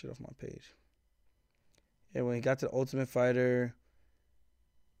 Get this shit off my page. Yeah, when he got to the Ultimate Fighter,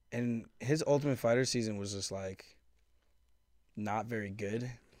 and his Ultimate Fighter season was just like not very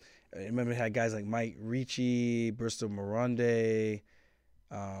good. I remember he had guys like Mike Ricci, Bristol Moronde,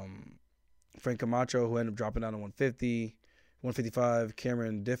 Frank Camacho, who ended up dropping down to 150, 155,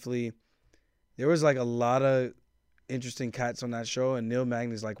 Cameron Diffley. There was like a lot of interesting cats on that show, and Neil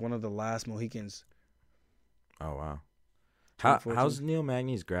Magny's like one of the last Mohicans. Oh, wow. How's Neil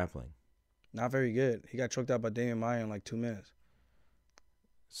Magny's grappling? Not very good. He got choked out by Damian Maia in like 2 minutes.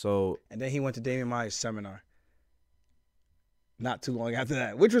 So, and then he went to Damian Maia's seminar. Not too long after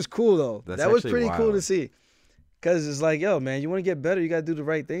that, which was cool though. That was pretty cool to see. Because it's like, yo, man, you want to get better, you got to do the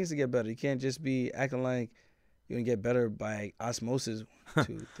right things to get better. You can't just be acting like you're going to get better by osmosis.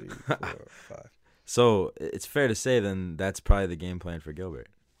 2, 3, 4, 5. So it's fair to say then that's probably the game plan for Gilbert.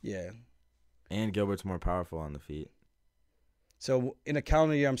 Yeah. And Gilbert's more powerful on the feet. So in a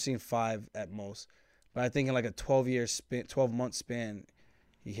calendar year, I'm seeing 5 at most. But I think in like a 12-month span,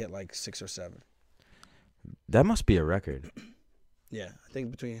 he hit like 6 or 7. That must be a record. Yeah, I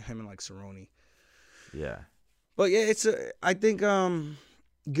think between him and like Cerrone. Yeah. But yeah, I think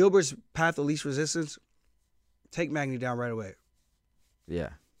Gilbert's path of least resistance, take Magny down right away. Yeah.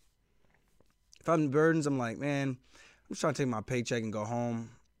 If I'm Burns, I'm like, man, I'm just trying to take my paycheck and go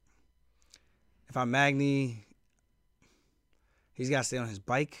home. If I'm Magny, he's got to stay on his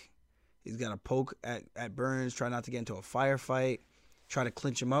bike. He's got to poke at Burns, try not to get into a firefight, try to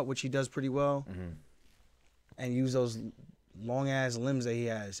clinch him up, which he does pretty well, and use those long-ass limbs that he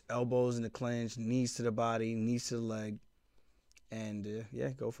has, elbows in the clinch, knees to the body, knees to the leg, and,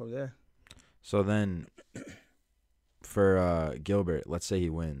 go from there. So then for Gilbert, let's say he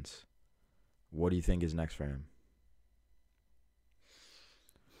wins. What do you think is next for him?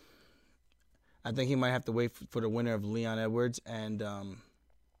 I think he might have to wait for the winner of Leon Edwards and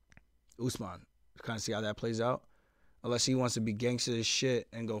Usman to kind of see how that plays out. Unless he wants to be gangster as shit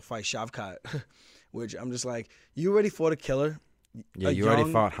and go fight Shavkat, which I'm just like, you already fought a killer. Yeah, you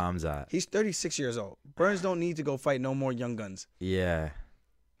already fought Hamzat. He's 36 years old. Burns don't need to go fight no more young guns. Yeah,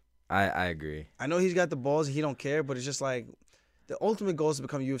 I agree. I know he's got the balls. He don't care, but it's just like the ultimate goal is to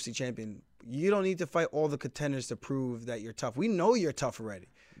become UFC champion. You don't need to fight all the contenders to prove that you're tough. We know you're tough already.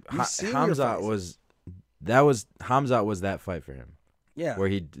 Hamzat was that fight for him. Yeah. Where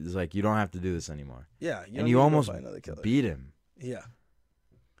he was like, you don't have to do this anymore. Yeah. And you almost beat him. Yeah.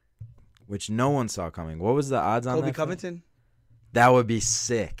 Which no one saw coming. What was the odds on that? Colby Covington? That would be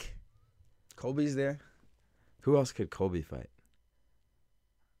sick. Colby's there. Who else could Colby fight?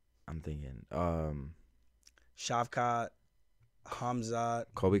 I'm thinking. Shavkat, Hamzat.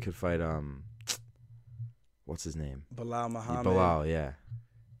 Colby could fight what's his name? Bilal Muhammad. Bilal, yeah.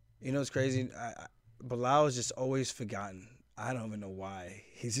 You know what's crazy? Bilal is just always forgotten. I don't even know why.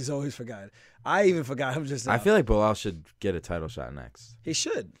 He's just always forgotten. I even forgot him just now. I feel like Bilal should get a title shot next. He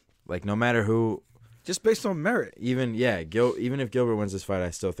should. Like, no matter who. Just based on merit. Even if Gilbert wins this fight,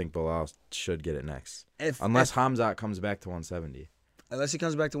 I still think Bilal should get it next. Unless Hamzat comes back to 170. Unless he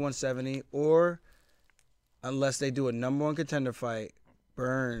comes back to 170, or unless they do a number one contender fight,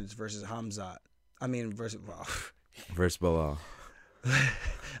 Burns versus Hamzat. I mean, versus Bilal.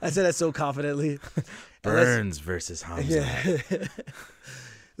 I said that so confidently. Burns versus Hamzat. Yeah.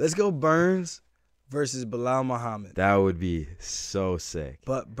 Let's go Burns versus Bilal Muhammad. That would be so sick.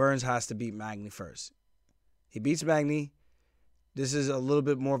 But Burns has to beat Magny first. He beats Magny. This is a little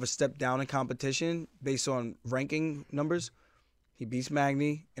bit more of a step down in competition based on ranking numbers. He beats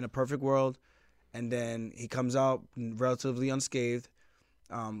Magny in a perfect world, and then he comes out relatively unscathed,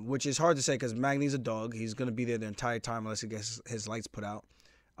 which is hard to say because Magny's a dog. He's going to be there the entire time unless he gets his lights put out.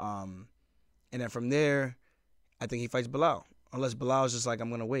 And then from there, I think he fights Bilal. Unless Bilal is just like, I'm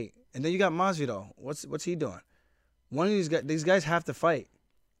going to wait. And then you got Masvidal. What's he doing? One of these guys have to fight.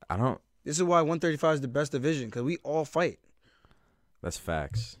 This is why 135 is the best division, because we all fight. That's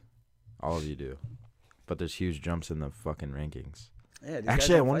facts. All of you do. But there's huge jumps in the fucking rankings. Yeah,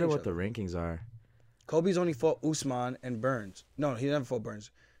 actually, I wonder what the rankings are. Kobe's only fought Usman and Burns. No, he never fought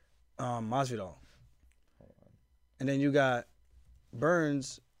Burns. Masvidal. And then you got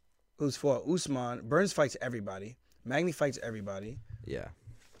Burns, who's fought Usman. Burns fights everybody. Magny fights everybody. Yeah.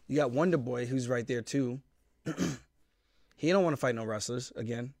 You got Wonder Boy, who's right there too. He don't want to fight no wrestlers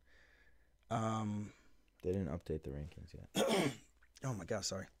again. They didn't update the rankings yet. Oh my God,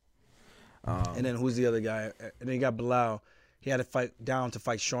 sorry. And then who's the other guy? And then you got Bilal. He had to fight down to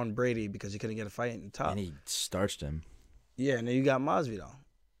fight Sean Brady because he couldn't get a fight in the top. And he starched him. Yeah, and then you got Masvidal.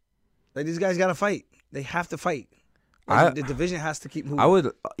 Like, these guys got to fight. They have to fight. Like, the division has to keep moving. I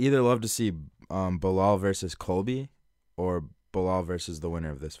would either love to see Bilal versus Colby or Bilal versus the winner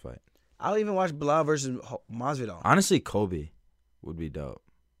of this fight. I'll even watch Bilal versus Masvidal. Honestly, Colby would be dope.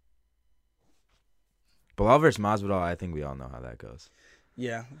 Bilal versus Masvidal, I think we all know how that goes.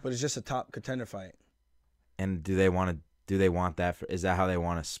 Yeah, but it's just a top contender fight. And do they want that? Is that how they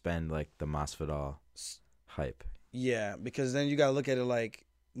want to spend like the Masvidal hype? Yeah, because then you got to look at it like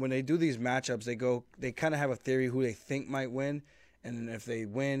when they do these matchups, they kind of have a theory who they think might win. And if they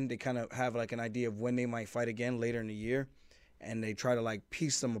win, they kind of have like an idea of when they might fight again later in the year. And they try to like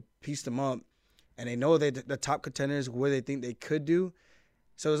piece them up. And they know the top contenders, where they think they could do.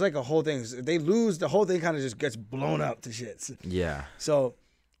 So it's like a whole thing. If they lose, the whole thing kind of just gets blown up to shits. Yeah. So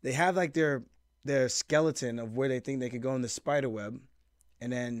they have like their their skeleton of where they think they could go in the spider web,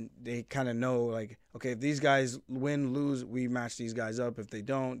 and then they kind of know, like, okay, if these guys win, lose, we match these guys up. If they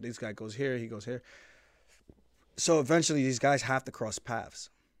don't, this guy goes here, he goes here. So eventually these guys have to cross paths.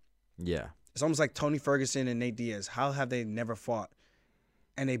 Yeah. It's almost like Tony Ferguson and Nate Diaz. How have they never fought?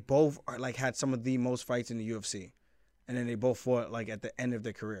 And they both are, like, had some of the most fights in the UFC. And then they both fought, like, at the end of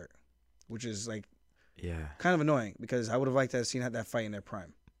their career, which is, like, kind of annoying because I would have liked to have seen that fight in their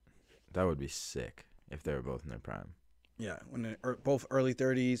prime. That would be sick if they were both in their prime. Yeah, when they're both early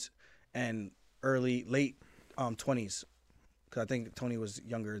 30s and late 20s. Because I think Tony was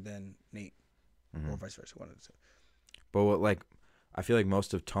younger than Nate, or vice versa. One of the two. But what, like, I feel like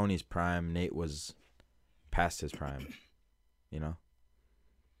most of Tony's prime, Nate was past his prime. You know,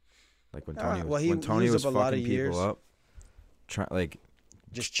 like when Tony was fucking people up,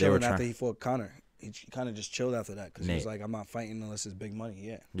 just chilling after he fought Conor. He kind of just chilled after that because he was like, I'm not fighting unless it's big money.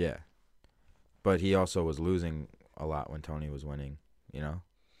 Yeah. Yeah. But he also was losing a lot when Tony was winning, you know?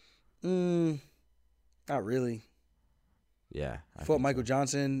 Not really. Yeah. He fought Michael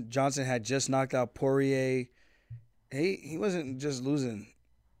Johnson. Johnson had just knocked out Poirier. He wasn't just losing.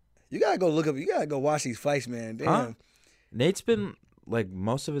 You got to go look up. You got to go watch these fights, man. Damn. Huh? Nate's been, like,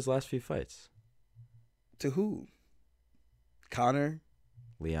 most of his last few fights. To who? Conor?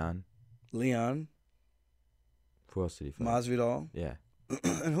 Leon. Who else did he fight? Masvidal. Yeah.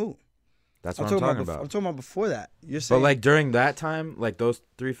 And who? That's what I'm talking about. I'm talking about before that. You're saying, but like during that time, like those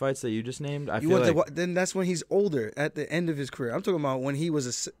 3 fights that you just named, I feel like then that's when he's older at the end of his career. I'm talking about when he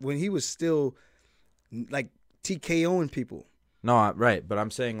was still like TKOing people. No, right, but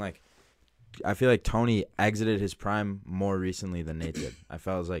I'm saying like I feel like Tony exited his prime more recently than Nate did. It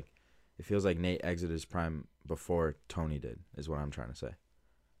feels like Nate exited his prime before Tony did. Is what I'm trying to say.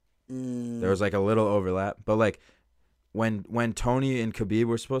 There was like a little overlap, but like when Tony and Khabib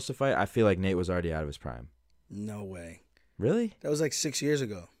were supposed to fight, I feel like Nate was already out of his prime. No way. Really? That was like 6 years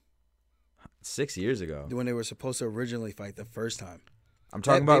ago. 6 years ago? When they were supposed to originally fight the first time. I'm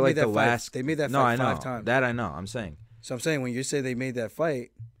talking about like the last. They made that fight 5 times. That I know. I'm saying. So I'm saying when you say they made that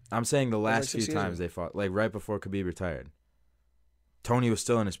fight. I'm saying the last few times they fought, like right before Khabib retired. Tony was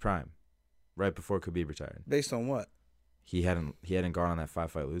still in his prime, right before Khabib retired. Based on what? He hadn't gone on that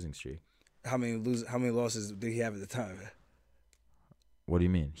 5-fight losing streak. How many losses did he have at the time? What do you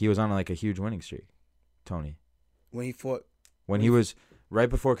mean? He was on like a huge winning streak, Tony. When he fought. When he was right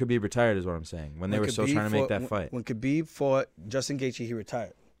before Khabib retired is what I'm saying. When they were still trying to make that fight. When Khabib fought Justin Gaethje, he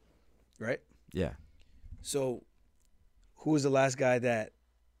retired, right? Yeah. So, who was the last guy that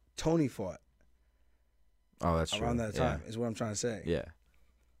Tony fought? Oh, that's around that time is what I'm trying to say. Yeah.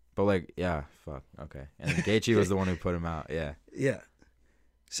 But like, yeah, fuck, okay. And Gaethje was the one who put him out, yeah. Yeah.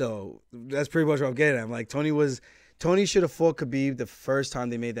 So that's pretty much what I'm getting at. I'm like, Tony should have fought Khabib the first time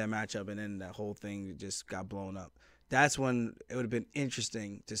they made that matchup, and then that whole thing just got blown up. That's when it would have been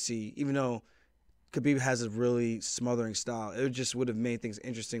interesting to see, even though Khabib has a really smothering style, it just would have made things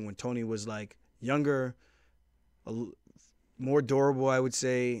interesting when Tony was like younger, more durable, I would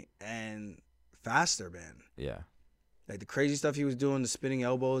say, and faster, man. Yeah. Like the crazy stuff he was doing, the spinning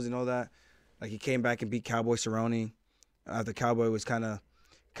elbows and all that. Like he came back and beat Cowboy Cerrone. The Cowboy was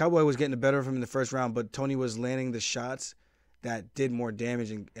getting the better of him in the first round, but Tony was landing the shots that did more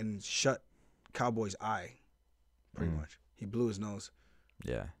damage and shut Cowboy's eye, pretty much. He blew his nose.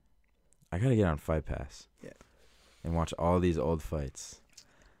 Yeah. I got to get on Fight Pass. Yeah. And watch all these old fights.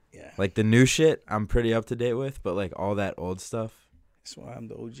 Yeah. Like the new shit, I'm pretty up to date with, but like all that old stuff. That's why I'm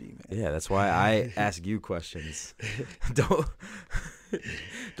the OG, man. Yeah, that's why I ask you questions. Don't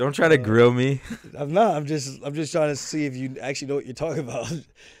try to grill me. I'm not. I'm just trying to see if you actually know what you're talking about.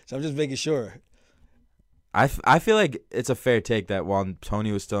 So I'm just making sure. I feel like it's a fair take that while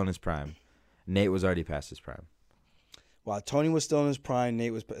Tony was still in his prime, Nate was already past his prime. While Tony was still in his prime,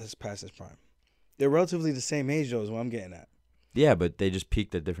 Nate was past his prime. They're relatively the same age, though, is what I'm getting at. Yeah, but they just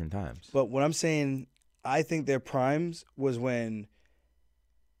peaked at different times. But what I'm saying, I think their primes was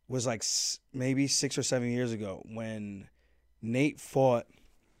like maybe 6 or 7 years ago when Nate fought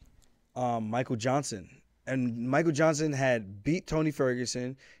Michael Johnson. And Michael Johnson had beat Tony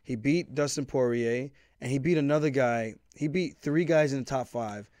Ferguson. He beat Dustin Poirier. And he beat another guy. He beat 3 guys in the top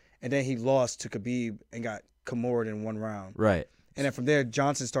 5. And then he lost to Khabib and got Kimura in 1 round. Right. And then from there,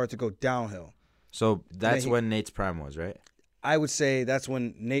 Johnson started to go downhill. So that's when Nate's prime was, right? I would say that's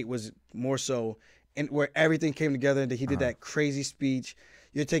when Nate was more so, and where everything came together. And he did that crazy speech.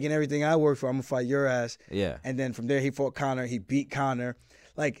 You're taking everything I work for. I'm going to fight your ass. Yeah. And then from there, he fought Conor. He beat Conor.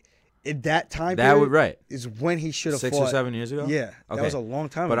 Like, in that time period is when he should have fought. 6 or 7 years ago? Yeah. Okay. That was a long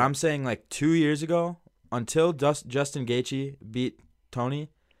time ago. But I'm saying, like, 2 years ago, until Justin Gaethje beat Tony,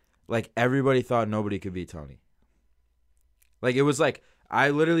 like everybody thought nobody could beat Tony. Like it was like I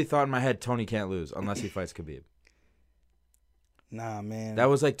literally thought in my head Tony can't lose unless he fights Khabib. Nah, man. That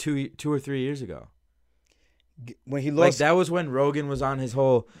was like two or 3 years ago. When he lost, like that was when Rogan was on his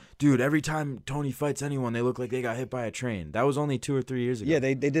whole dude. Every time Tony fights anyone, they look like they got hit by a train. That was only 2 or 3 years ago. Yeah,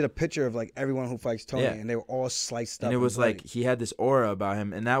 they did a picture of like everyone who fights Tony, and they were all sliced up. And it was like he had this aura about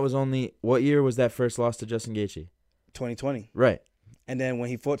him, and that was only what year was that first loss to Justin Gaethje? 2020. Right. And then when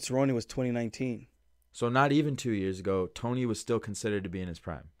he fought Cerrone was 2019. So not even 2 years ago, Tony was still considered to be in his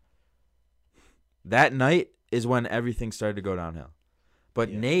prime. That night is when everything started to go downhill. But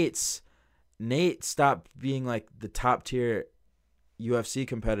Nate stopped being like the top tier UFC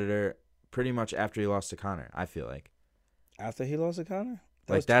competitor pretty much after he lost to Conor, I feel like. After he lost to Conor?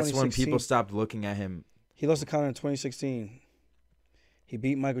 That's when people stopped looking at him. He lost to Conor in 2016. He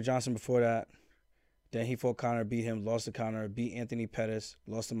beat Michael Johnson before that. Then he fought Conor, beat him, lost to Conor, beat Anthony Pettis,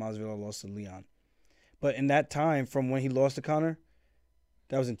 lost to Masvidal, lost to Leon. But in that time, from when he lost to Conor,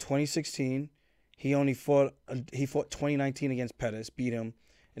 that was in 2016. He fought 2019 against Pettis, beat him.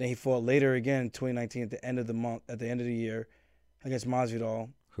 And then he fought later again in 2019 at the end of the year against Masvidal.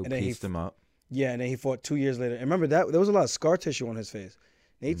 Who pieced him up. Yeah, and then he fought 2 years later. And remember, that there was a lot of scar tissue on his face.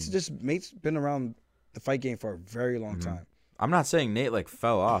 Nate's been around the fight game for a very long time. I'm not saying Nate like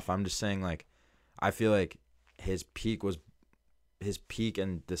fell off. I'm just saying like I feel like his peak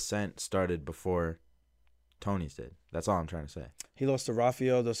and descent started before Tony's did. That's all I'm trying to say. He lost to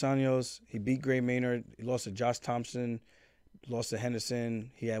Rafael Dos Anjos. He beat Gray Maynard. He lost to Josh Thompson. Lost to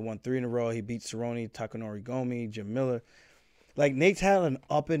Henderson. He had won 3 in a row. He beat Cerrone, Takanori Gomi, Jim Miller. Like Nate's had an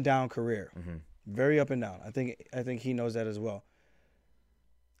up and down career, very up and down. I think he knows that as well.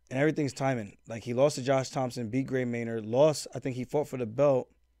 And everything's timing. Like he lost to Josh Thompson, beat Gray Maynard, lost. I think he fought for the belt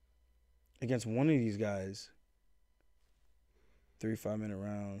against one of these guys. 3 5-minute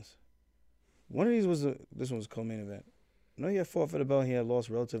rounds. One of these this one was co-main event. No, he had fought for the belt. He had lost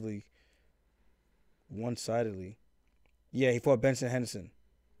relatively one-sidedly. Yeah, he fought Benson Henderson,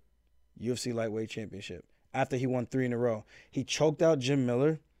 UFC lightweight championship. After he won 3 in a row, he choked out Jim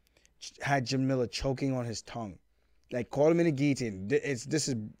Miller, had Jim Miller choking on his tongue, like caught him in a guillotine. This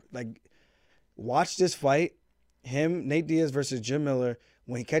is like, watch this fight, Nate Diaz versus Jim Miller.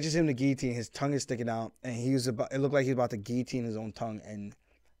 When he catches him in the guillotine, his tongue is sticking out, and it looked like he was about to guillotine his own tongue, and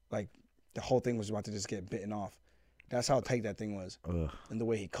like the whole thing was about to just get bitten off. That's how tight that thing was, and the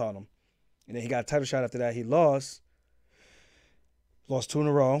way he caught him. And then he got a title shot after that. He lost 2 in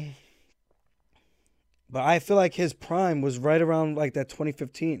a row. But I feel like his prime was right around like that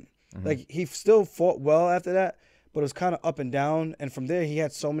 2015. Like he still fought well after that, but it was kind of up and down. And from there, he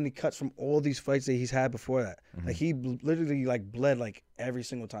had so many cuts from all these fights that he's had before that. Like he literally like bled like every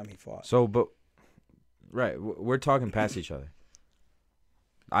single time he fought. So, but right, we're talking past each other.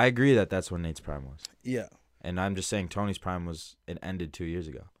 I agree that that's when Nate's prime was. Yeah. And I'm just saying Tony's prime it ended 2 years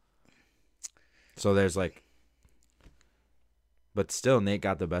ago. So there's like, but still Nate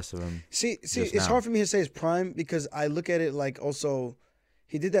got the best of him. See, it's hard for me to say his prime because I look at it like also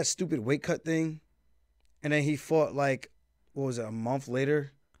he did that stupid weight cut thing, and then he fought like, what was it, a month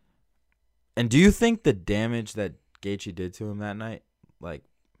later? And do you think the damage that Gaethje did to him that night, like,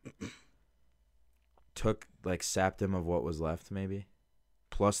 sapped him of what was left maybe?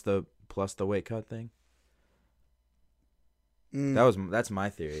 Plus the weight cut thing? That's my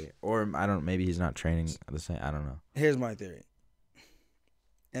theory. Or I don't. Maybe he's not training the same. I don't know. Here's my theory,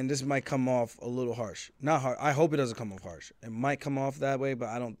 and this might come off a little harsh. Not hard. I hope it doesn't come off harsh. It might come off that way, but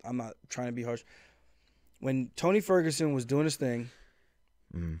I'm not trying to be harsh. When Tony Ferguson was doing his thing,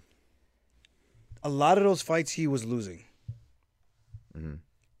 a lot of those fights he was losing, and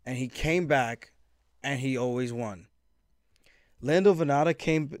he came back, and he always won. Lando Venata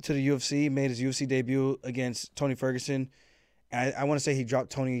came to the UFC, made his UFC debut against Tony Ferguson. I want to say he dropped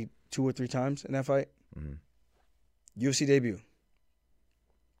Tony 2 or 3 times in that fight. UFC debut.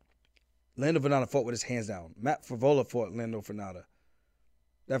 Lando Venata fought with his hands down. Matt Favola fought Lando Venata.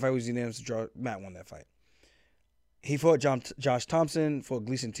 That fight was unanimous to draw. Matt won that fight. He fought Josh Thompson, fought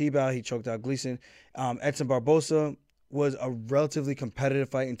Gleason Tebow. He choked out Gleason. Edson Barbosa was a relatively competitive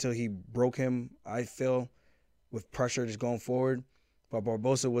fight until he broke him, I feel, with pressure just going forward. But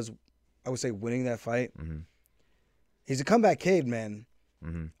Barbosa was, I would say, winning that fight. He's a comeback kid, man.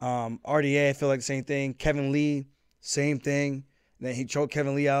 RDA, I feel like the same thing. Kevin Lee, same thing. And then he choked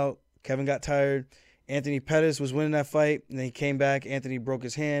Kevin Lee out. Kevin got tired. Anthony Pettis was winning that fight. And then he came back. Anthony broke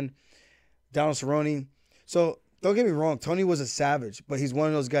his hand. Donald Cerrone. So don't get me wrong. Tony was a savage, but he's one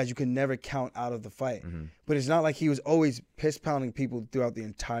of those guys you can never count out of the fight. But it's not like he was always piss-pounding people throughout the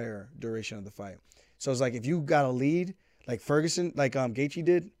entire duration of the fight. So it's like if you got a lead, like Ferguson, like Gaethje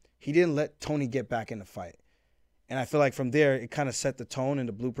did, he didn't let Tony get back in the fight. And I feel like from there, it kind of set the tone and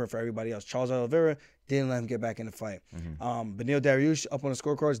the blueprint for everybody else. Charles Oliveira didn't let him get back in the fight. Beneil Dariush, up on the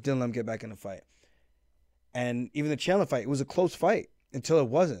scorecards, didn't let him get back in the fight. And even the Chandler fight, it was a close fight until it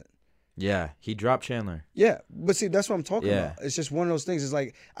wasn't. Yeah, he dropped Chandler. Yeah, but see, that's what I'm talking about. It's just one of those things. It's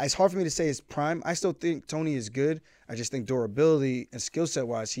like, it's hard for me to say his prime. I still think Tony is good. I just think durability and skill set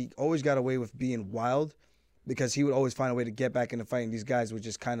wise, he always got away with being wild because he would always find a way to get back in the fight. And these guys would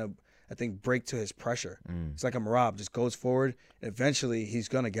just kind of, I think, break to his pressure. It's like a Marab, just goes forward. And eventually, he's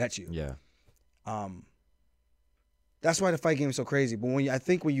going to get you. Yeah. That's why the fight game is so crazy. But I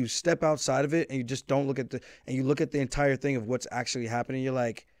think when you step outside of it and you just don't look at you look at the entire thing of what's actually happening, you're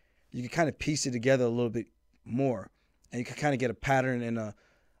like, you can kind of piece it together a little bit more, and you can kind of get a pattern and a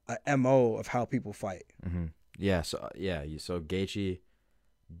MO of how people fight. Yeah. So Gaethje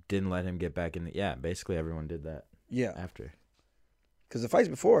didn't let him get back in. Basically everyone did that. Yeah. After. Because the fights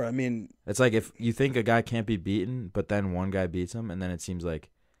before, I mean, it's like if you think a guy can't be beaten, but then one guy beats him, and then it seems like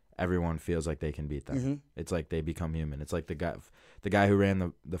everyone feels like they can beat them. It's like they become human. It's like the guy who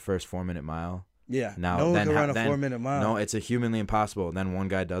ran the first 4-minute mile. Yeah. Now no one can run a 4-minute mile. No, it's a humanly impossible. And then one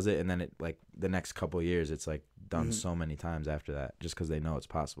guy does it, and then it like the next couple of years, it's like done so many times after that, just because they know it's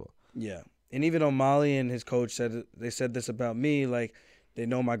possible. Yeah. And even O'Malley and his coach said this about me, like they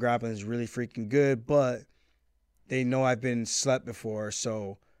know my grappling is really freaking good, but they know I've been slept before,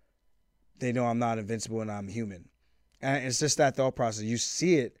 so they know I'm not invincible and I'm human. And it's just that thought process. You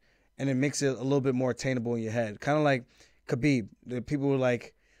see it, and it makes it a little bit more attainable in your head. Kind of like Khabib. The people were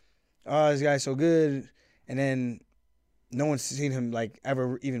like, oh, this guy's so good. And then no one's seen him like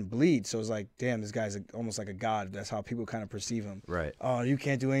ever even bleed. So it's like, damn, this guy's almost like a god. That's how people kind of perceive him. Right. Oh, you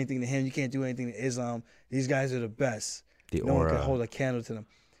can't do anything to him. You can't do anything to Islam. These guys are the best. No one can hold a candle to them.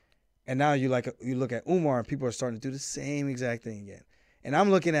 And now you look at Umar, and people are starting to do the same exact thing again. And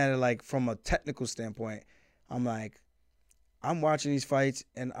I'm looking at it like from a technical standpoint. I'm like, I'm watching these fights,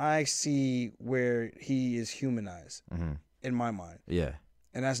 and I see where he is humanized in my mind. Yeah.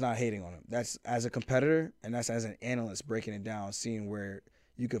 And that's not hating on him. That's as a competitor, and that's as an analyst breaking it down, seeing where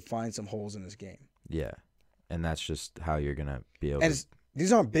you could find some holes in this game. Yeah. And that's just how you're going to be able to.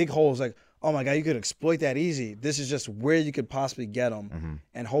 These aren't big holes like, oh, my God, you could exploit that easy. This is just where you could possibly get them,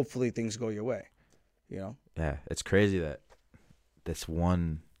 and hopefully things go your way. You know? Yeah. It's crazy that this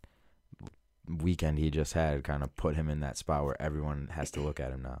one weekend he just had kind of put him in that spot where everyone has to look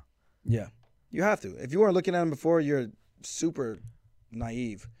at him now. Yeah. You have to. If you weren't looking at him before, you're super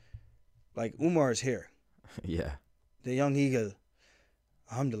naive. Like, Umar is here. Yeah. The young eagle.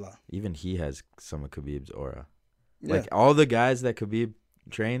 Alhamdulillah. Even he has some of Khabib's aura. Yeah. Like, all the guys that Khabib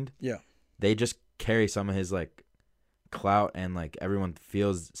trained, they just carry some of his, like, clout, and, like, everyone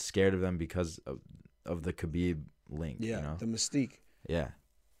feels scared of them because of the Khabib link. Yeah, you know? The mystique. Yeah.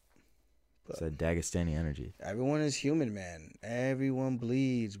 It's that Dagestani energy. Everyone is human, man. Everyone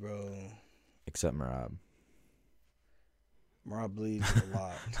bleeds, bro. Except Marab. Marab bleeds a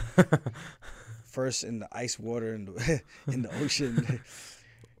lot. First in the ice water in the ocean.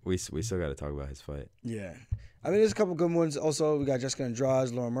 We still got to talk about his fight. Yeah. I mean, there's a couple good ones. Also, we got Jessica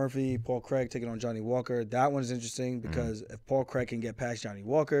Andrade, Lauren Murphy, Paul Craig taking on Johnny Walker. That one's interesting because if Paul Craig can get past Johnny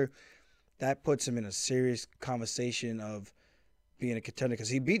Walker, that puts him in a serious conversation of being a contender, because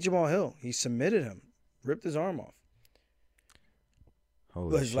he beat Jamahal Hill. He submitted him, ripped his arm off.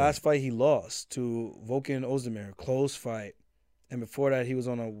 Holy his shit. last fight, he lost to Volkan Ozdemir, close fight. And before that, he was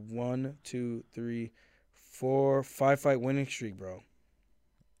on a 1, 2, 3, 4, 5-fight winning streak, bro.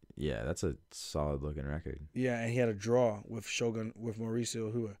 Yeah, that's a solid looking record. Yeah, and he had a draw with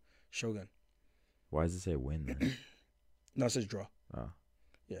Mauricio Hua. Shogun. Why does it say win then? No, it says draw. Oh.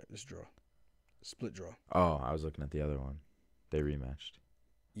 Yeah, it's draw. Split draw. Oh, I was looking at the other one. They rematched.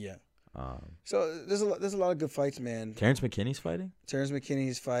 Yeah. So there's a lot of good fights, man. Terrence McKinney's fighting? Terrence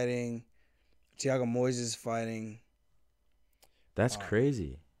McKinney's fighting. Thiago Moises is fighting. That's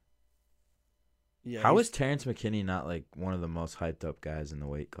crazy. Yeah. How is Terrence McKinney not like one of the most hyped up guys in the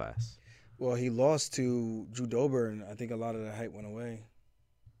weight class? Well, he lost to Drew Dober, and I think a lot of the hype went away.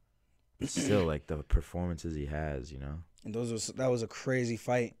 Still, like the performances he has, you know. And that was a crazy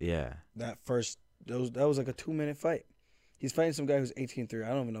fight. Yeah. That was like a 2-minute fight. He's fighting some guy who's 18-3. I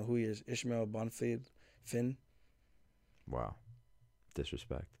don't even know who he is. Ishmael Bonfim Finn. Wow.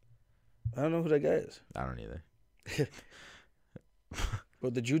 Disrespect. I don't know who that guy is. I don't either.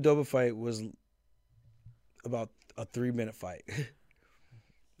 But the Drew Dober fight was about a 3-minute fight.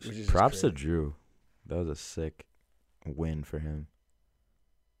 Props to Drew. That was a sick win for him.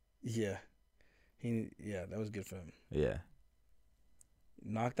 Yeah. That was good for him. Yeah.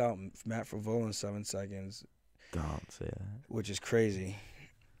 Knocked out Matt Favola in 7 seconds. Don't say that. Which is crazy.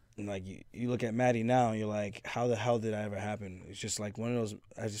 And like you look at Maddie now, and you're like, how the hell did that ever happen? It's just like one of those.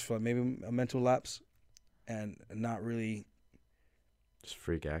 I just feel like maybe a mental lapse, and not really. Just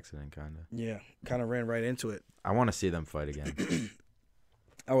freak accident, kind of. Yeah, kind of ran right into it. I want to see them fight again.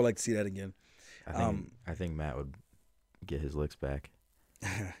 I would like to see that again. I think Matt would get his licks back.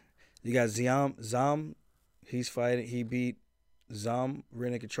 You got Zam. He's fighting. He beat Zam. Rear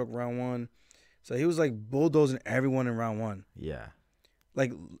naked choke round 1. So he was like bulldozing everyone in round 1. Yeah.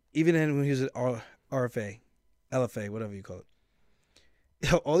 Like even when he was at RFA, LFA, whatever you call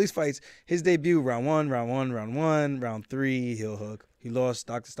it. All these fights, his debut round 1, round 3 heel hook. He lost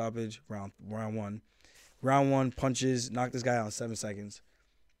doctor stoppage round 1. Round 1 punches, knocked this guy out in 7 seconds.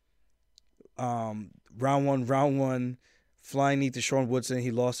 Round one, flying knee to Sean Woodson. He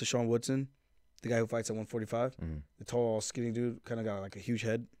lost to Sean Woodson, the guy who fights at 145. Mm-hmm. The tall, skinny dude, kind of got like a huge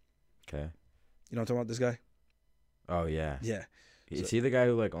head. Okay. You know what I'm talking about, this guy? Oh, yeah. Yeah. Is he the guy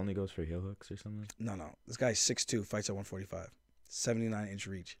who like only goes for heel hooks or something? No. This guy's 6'2", fights at 145. 79-inch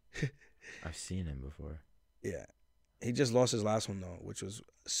reach. I've seen him before. Yeah. He just lost his last one, though, which was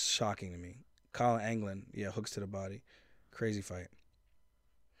shocking to me. Colin Anglin, hooks to the body. Crazy fight.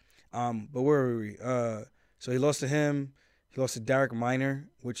 But where were we? So he lost to him. He lost to Derek Minor,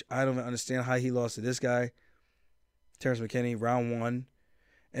 which I don't even understand how he lost to this guy. Terrence McKinney, round 1.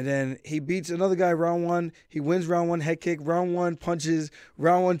 And then he beats another guy round 1. He wins round 1 head kick, round 1 punches,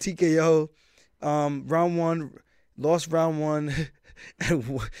 round 1 TKO, round 1, lost round 1.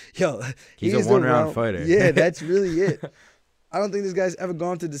 Yo, he's a one-round fighter. Yeah, that's really it. I don't think this guy's ever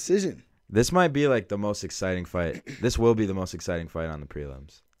gone to decision. This might be like the most exciting fight. This will be the most exciting fight on the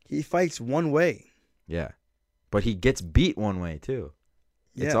prelims. He fights one way. Yeah. But he gets beat one way, too.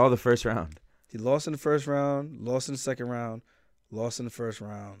 Yeah. It's all the first round. He lost in the first round, lost in the second round, lost in the first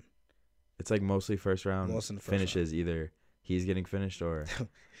round. It's like mostly first round Lost in the first finishes. Either he's getting finished or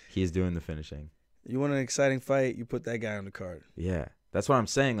he's doing the finishing. You want an exciting fight, you put that guy on the card. Yeah. That's what I'm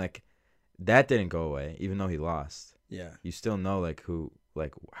saying. Like, that didn't go away, even though he lost. Yeah. You still know, like,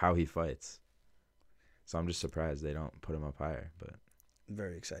 how he fights. So I'm just surprised they don't put him up higher. But I'm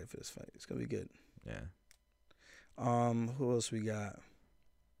very excited for this fight. It's going to be good. yeah. Who else we got?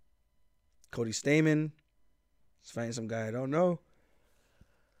 Cody Stamen. He's fighting some guy I don't know.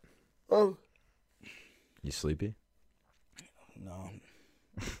 Oh. You sleepy? No.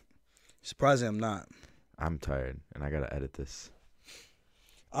 Surprising I'm not. I'm tired, and I got to edit this.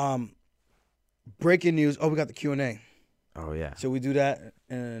 Breaking news. Oh, we got the Q&A. Oh, yeah. So we do that,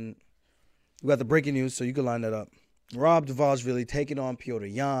 and we got the breaking news, so you can line that up. Rob Dvalishvili taking on Piotr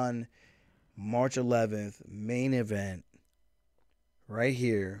Jan, March 11th, main event, right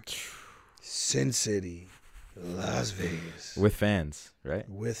here, Sin City, Las Vegas. With fans, right?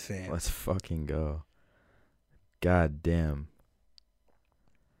 With fans. Let's fucking go. God damn.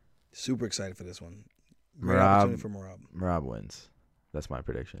 Super excited for this one. Great opportunity for Merab. Merab wins. That's my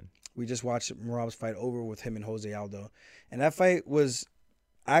prediction. We just watched Merab's fight over with him and Jose Aldo. And that fight was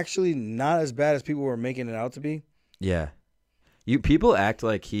actually not as bad as people were making it out to be. Yeah. People act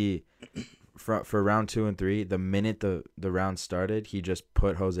like he, for round 2 and 3, the minute the round started, he just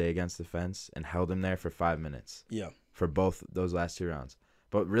put Jose against the fence and held him there for 5 minutes. Yeah. For both those last 2 rounds.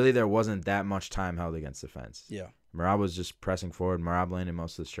 But really, there wasn't that much time held against the fence. Yeah. Merab was just pressing forward. Merab landed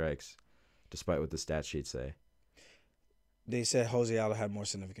most of the strikes, despite what the stat sheets say. They said Jose Aldo had more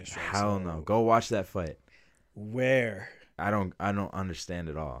significant strikes. Hell no. Go watch that fight. Where? I don't understand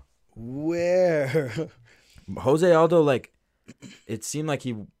at all. Where? Jose Aldo, like, it seemed like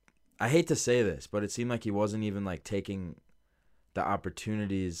I hate to say this, but it seemed like he wasn't even, like, taking the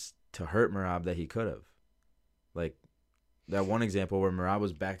opportunities to hurt Merab that he could have. Like, that one example where Merab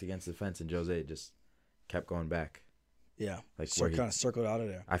was backed against the fence and Jose just kept going back. Yeah. Like, so kind of circled out of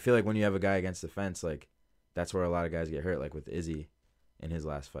there. I feel like when you have a guy against the fence, like, that's where a lot of guys get hurt, like with Izzy in his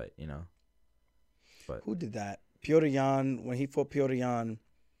last fight, you know? But who did that? Piotr Jan, when he fought Piotr Jan,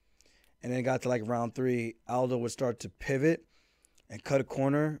 and then it got to like round 3, Aldo would start to pivot and cut a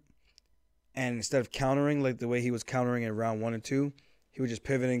corner, and instead of countering like the way he was countering in round 1 and 2, he would just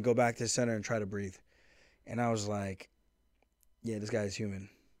pivot and go back to the center and try to breathe. And I was like, yeah, this guy is human.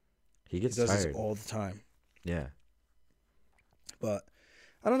 He does tired. This all the time. Yeah. But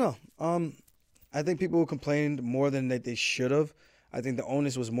I don't know. I think people complained more than they should have. I think the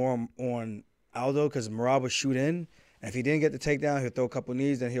onus was more on Aldo because Merab would shoot in. And if he didn't get the takedown, he'll throw a couple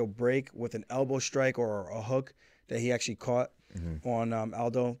knees, then he'll break with an elbow strike or a hook that he actually caught on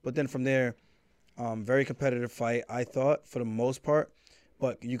Aldo. But then from there, very competitive fight, I thought, for the most part.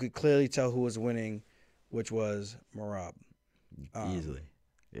 But you could clearly tell who was winning, which was Merab. Easily.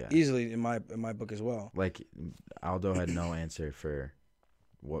 Yeah. Easily in my book as well. Like, Aldo had no answer for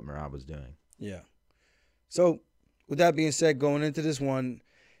what Merab was doing. Yeah. So, with that being said, going into this one,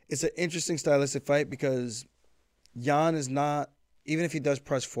 it's an interesting stylistic fight because Jan is not, even if he does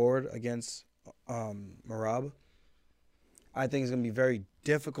press forward against Merab, I think it's going to be very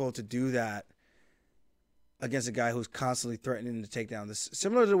difficult to do that against a guy who's constantly threatening to take down. This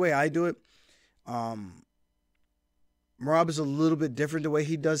similar to the way I do it. Merab is a little bit different the way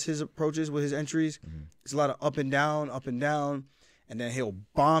he does his approaches with his entries. Mm-hmm. It's a lot of up and down, and then he'll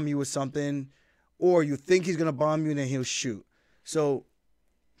bomb you with something, or you think he's going to bomb you, and then he'll shoot. So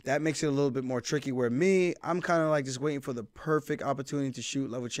that makes it a little bit more tricky, where me, I'm kind of like just waiting for the perfect opportunity to shoot,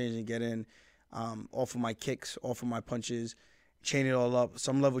 level change, and get in off of my kicks, off of my punches, chain it all up,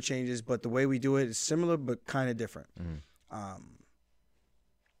 some level changes, but the way we do it is similar but kind of different. Mm-hmm.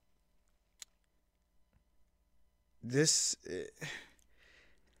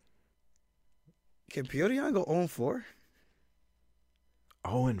 Can Petr Yan go 0-4?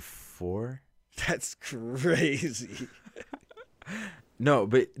 0-4? That's crazy. No,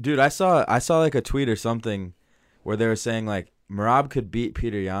 but dude, I saw like a tweet or something where they were saying like Merab could beat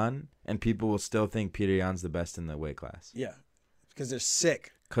Petr Yan and people will still think Petr Yan's the best in the weight class. Yeah, because they're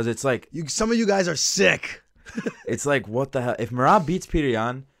sick. Because it's like some of you guys are sick. It's like, what the hell? If Merab beats Petr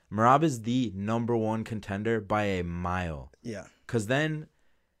Yan, Merab is the number one contender by a mile. Yeah. Because then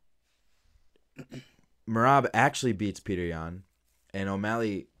Merab actually beats Petr Yan, and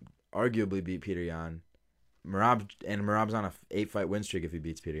O'Malley arguably beat Petr Yan. Merab's on a 8-fight win streak if he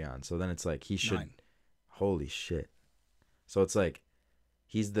beats Petr Yan. So then it's like he should. 9. Holy shit. So it's like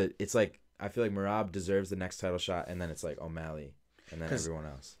it's like I feel like Merab deserves the next title shot, and then it's like O'Malley, and then everyone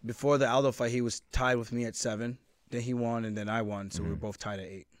else. Before the Aldo fight, he was tied with me at 7. Then he won, and then I won, so Mm-hmm. we were both tied at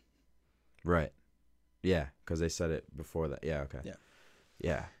 8. Right. Yeah, because they said it before that. Yeah, okay. Yeah.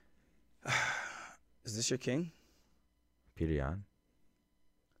 Yeah. Is this your king? Petr Yan?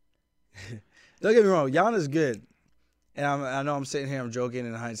 Don't get me wrong, Jan is good. And I know I'm sitting here, I'm joking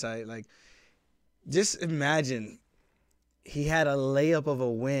in hindsight. Like, just imagine he had a layup of a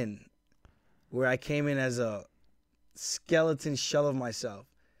win where I came in as a skeleton shell of myself.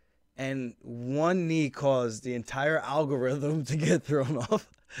 And one knee caused the entire algorithm to get thrown off.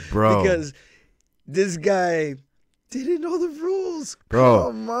 Bro. Because this guy didn't know the rules. Bro,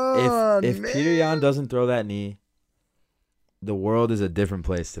 Come on, if man. Petr Yan doesn't throw that knee, the world is a different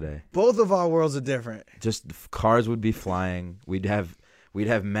place today. Both of our worlds are different. Just cars would be flying. We'd have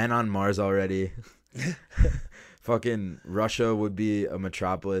men on Mars already. Fucking Russia would be a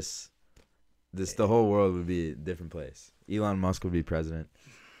metropolis. The whole world would be a different place. Elon Musk would be president.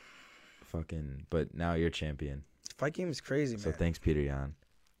 But now you're champion. Fight game is crazy, man. So thanks, Petr Yan.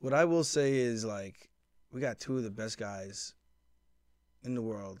 What I will say is, like, we got 2 of the best guys in the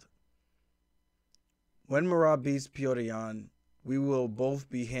world. When Merab beats Petr Yan, we will both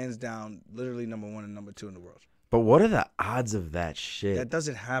be hands down literally number 1 and number 2 in the world. But what are the odds of that shit? That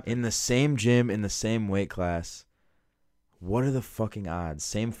doesn't happen. In the same gym, in the same weight class. What are the fucking odds?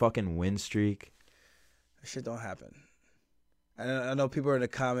 Same fucking win streak. That shit don't happen. I know people are in the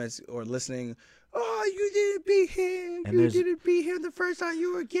comments or listening, oh, you didn't beat him. And you didn't beat him the first time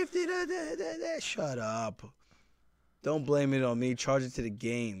you were gifted. Shut up. Don't blame it on me. Charge it to the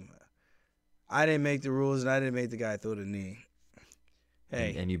game. I didn't make the rules, and I didn't make the guy throw the knee.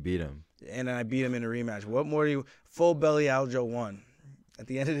 Hey. And you beat him. And I beat him in a rematch. What more do you... Full belly Aljo won. At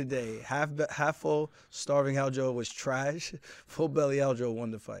the end of the day, half full, starving Aljo was trash. Full belly Aljo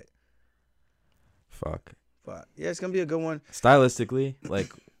won the fight. Fuck. But, yeah, it's going to be a good one. Stylistically,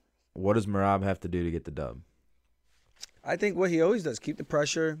 like, what does Merab have to do to get the dub? I think what he always does, keep the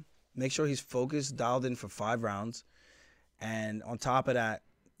pressure, make sure he's focused, dialed in for 5 rounds. And on top of that,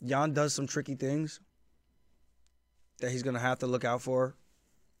 Jan does some tricky things that he's going to have to look out for.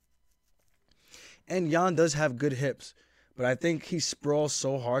 And Jan does have good hips, but I think he sprawls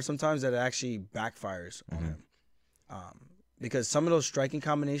so hard sometimes that it actually backfires on him. Because some of those striking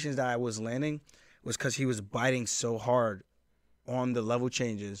combinations that I was landing was because he was biting so hard on the level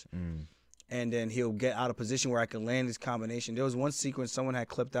changes. And then he'll get out of position where I could land his combination. There was one sequence someone had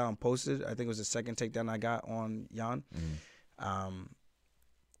clipped out and posted. I think it was the second takedown I got on Jan.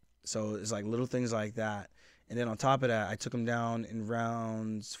 So it's like little things like that. And then on top of that, I took him down in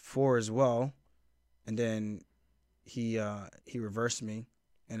rounds 4 as well. And then he reversed me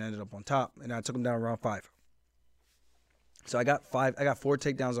and ended up on top. And I took him down in round 5. So I got 4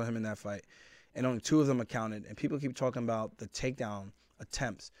 takedowns on him in that fight. And only 2 of them accounted. And people keep talking about the takedown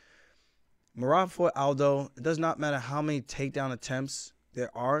attempts. Merab fought Aldo. It does not matter how many takedown attempts there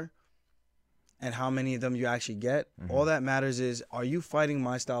are and how many of them you actually get. All that matters is, are you fighting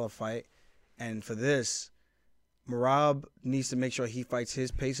my style of fight? And for this, Merab needs to make sure he fights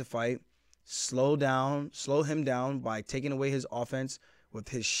his pace of fight, slow him down by taking away his offense with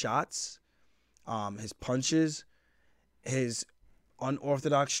his shots, his punches, his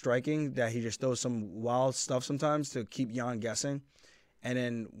unorthodox striking that he just throws some wild stuff sometimes to keep Jan guessing. And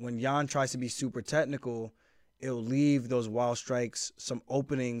then when Jan tries to be super technical, it'll leave those wild strikes some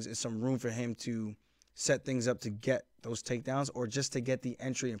openings and some room for him to set things up to get those takedowns or just to get the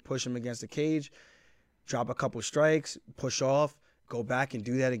entry and push him against the cage, drop a couple strikes, push off, go back and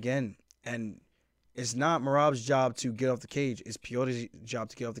do that again. And it's not Merab's job to get off the cage. It's Piotr's job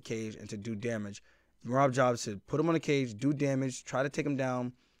to get off the cage and to do damage. Merab's job is to put him on the cage, do damage, try to take him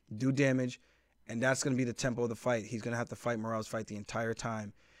down, do damage, and that's going to be the tempo of the fight. He's going to have to fight Merab's fight the entire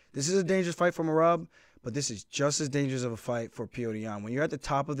time. This is a dangerous fight for Merab, but this is just as dangerous of a fight for Piotr Jan. When you're at the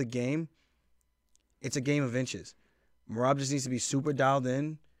top of the game, it's a game of inches. Merab just needs to be super dialed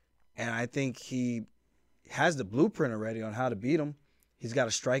in, and I think he has the blueprint already on how to beat him. He's got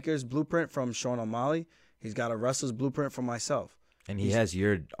a striker's blueprint from Sean O'Malley. He's got a wrestler's blueprint from myself. And he has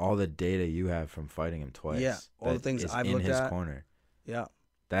all the data you have from fighting him twice. Yeah, all the things I've looked at. In his corner. Yeah.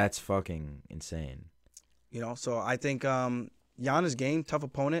 That's fucking insane. So I think Jan is game, tough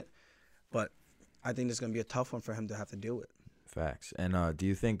opponent, but I think this is going to be a tough one for him to have to deal with. Facts. And who do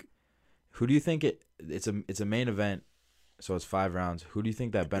you think it's a main event, so it's 5 rounds. Who do you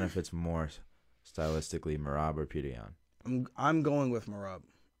think that benefits more stylistically, Merab or Piotr Jan? I'm going with Merab.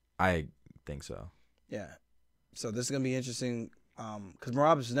 I think so. Yeah. So this is going to be interesting because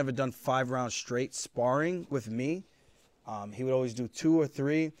Merab has never done 5 rounds straight sparring with me. He would always do 2 or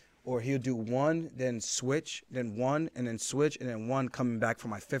 3, or he'll do 1, then switch, then 1, and then switch, and then 1 coming back for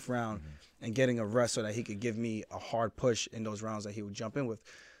my 5th round and getting a rest so that he could give me a hard push in those rounds that he would jump in with.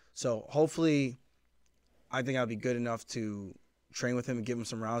 So hopefully I think I'll be good enough to train with him and give him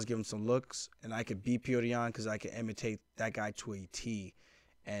some rounds, give him some looks, and I could beat Piotr Jan because I could imitate that guy to a T.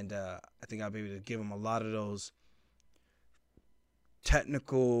 And I think I'll be able to give him a lot of those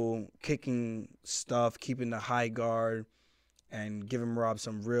technical kicking stuff, keeping the high guard, and give him Rob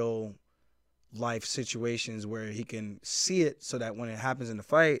some real life situations where he can see it so that when it happens in the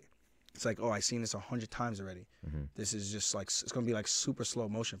fight, it's like, oh, I've seen this 100 times already. This is just like, it's going to be like super slow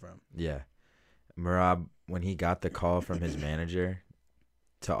motion for him. Yeah. Merab, when he got the call from his manager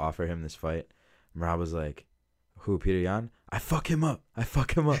to offer him this fight, Merab was like, who, Piotr Jan? I fuck him up.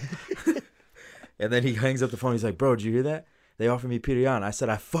 And then he hangs up the phone. He's like, bro, did you hear that? They offered me Piotr Jan. I said,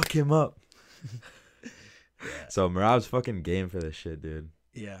 I fuck him up. So Merab's fucking game for this shit, dude.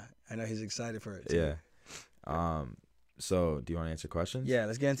 Yeah, I know he's excited for it, too. Yeah. So do you want to answer questions? Yeah,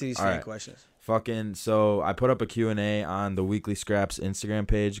 let's get into these fan questions. So I put up a Q&A on the Weekly Scraps Instagram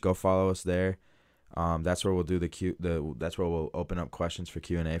page. Go follow us there. That's where we'll do that's where we'll open up questions for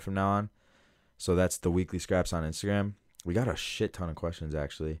Q&A from now on. So that's the Weekly Scraps on Instagram. We got a shit ton of questions,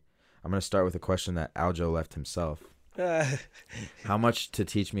 actually. I'm going to start with a question that Aljo left himself. How much to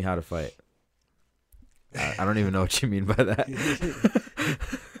teach me how to fight? I don't even know what you mean by that.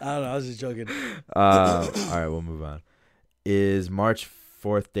 I don't know. I was just joking. All right, we'll move on. Is March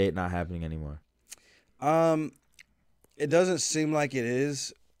 4th date not happening anymore? It doesn't seem like it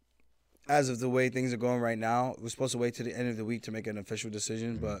is as of the way things are going right now. We're supposed to wait to the end of the week to make an official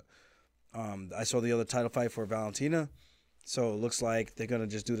decision, but I saw the other title fight for Valentina, so it looks like they're going to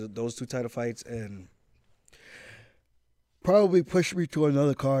just do those 2 title fights and probably push me to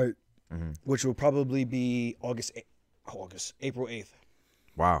another card, which will probably be April 8th.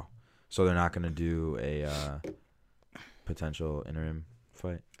 Wow. So they're not going to do a potential interim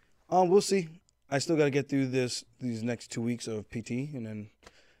fight? We'll see. I still got to get through these next 2 weeks of PT and then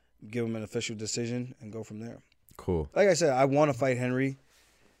give them an official decision and go from there. Cool. Like I said, I want to fight Henry.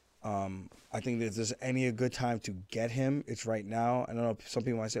 I think that if there's any a good time to get him, it's right now. I don't know. Some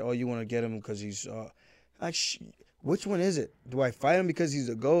people might say, "Oh, you want to get him because he's." Which one is it? Do I fight him because he's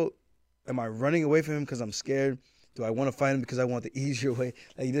a GOAT? Am I running away from him because I'm scared? Do I want to fight him because I want the easier way?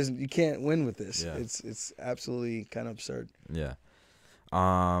 Like you can't win with this. Yeah. It's absolutely kind of absurd. Yeah.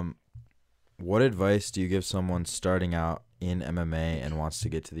 What advice do you give someone starting out in MMA and wants to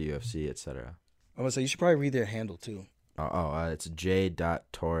get to the UFC, etc.? I'm gonna say you should probably read their handle too. It's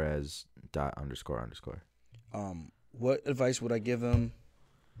j.torres.__. What advice would I give them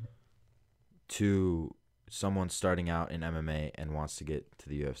to someone starting out in MMA and wants to get to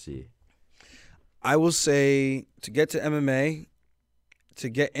the UFC? I will say to get to MMA, to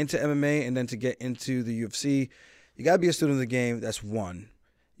get into MMA, and then to get into the UFC, you got to be a student of the game. That's one.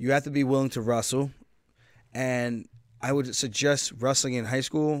 You have to be willing to wrestle. And I would suggest wrestling in high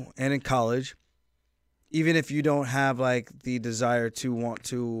school and in college, even if you don't have like the desire to want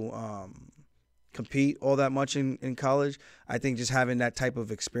to compete all that much in college. I think just having that type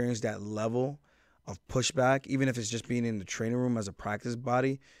of experience, that level of pushback, even if it's just being in the training room as a practice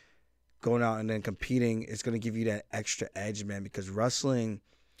body, going out and then competing, it's going to give you that extra edge, man, because wrestling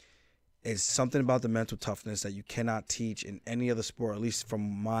is something about the mental toughness that you cannot teach in any other sport, at least from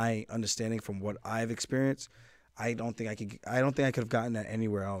my understanding, from what I've experienced. I don't think I could have gotten that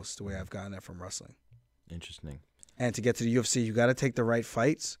anywhere else the way I've gotten that from wrestling. Interesting. And to get to the UFC, you got to take the right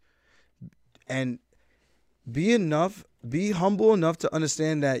fights and be humble enough to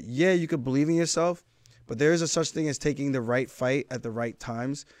understand that, yeah, you could believe in yourself, but there is a such thing as taking the right fight at the right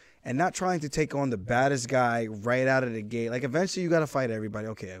times and not trying to take on the baddest guy right out of the gate. Like, eventually you got to fight everybody.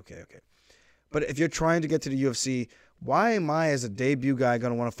 Okay. But if you're trying to get to the UFC, why am I, as a debut guy,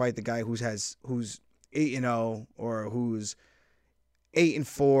 going to want to fight the guy who's 8-0 or who's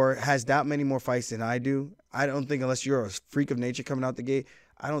 8-4, has that many more fights than I do? I don't think, unless you're a freak of nature coming out the gate,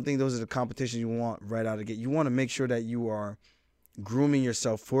 I don't think those are the competitions you want right out of the gate. You want to make sure that you are grooming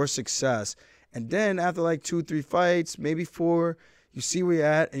yourself for success. And then after like 2-3 fights, maybe 4, you see where you're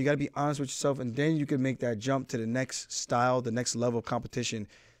at, and you got to be honest with yourself, and then you can make that jump to the next style, the next level of competition.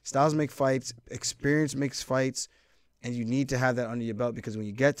 Styles make fights, experience makes fights, and you need to have that under your belt, because when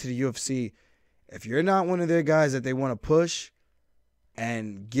you get to the UFC, if you're not one of their guys that they want to push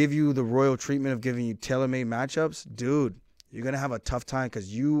and give you the royal treatment of giving you tailor-made matchups, dude, you're going to have a tough time,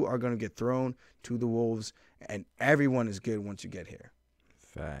 because you are going to get thrown to the wolves, and everyone is good once you get here.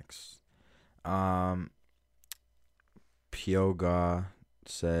 Facts. Pyoga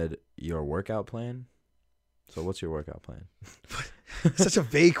said, your workout plan? So what's your workout plan? Such a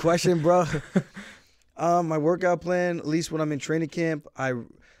vague question, bro. My workout plan, at least when I'm in training camp,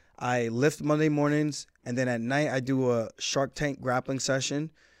 I lift Monday mornings, and then at night I do a Shark Tank grappling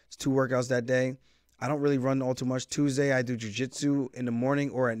session. It's 2 workouts that day. I don't really run all too much. Tuesday I do jiu-jitsu in the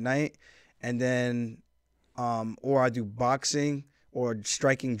morning or at night, and then or I do boxing or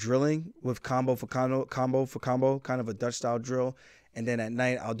striking drilling with combo for combo, kind of a Dutch style drill. And then at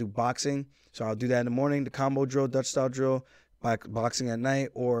night I'll do boxing. So I'll do that in the morning, the combo drill, Dutch style drill, boxing at night,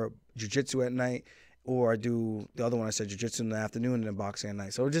 or jiu-jitsu at night, or I do the other one I said, jiu-jitsu in the afternoon and then boxing at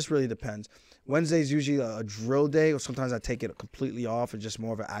night. So it just really depends. Wednesday is usually a drill day, or sometimes I take it completely off and just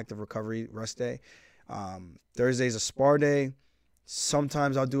more of an active recovery rest day. Thursday is a spar day.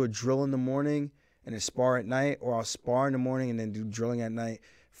 Sometimes I'll do a drill in the morning and then spar at night, or I'll spar in the morning and then do drilling at night.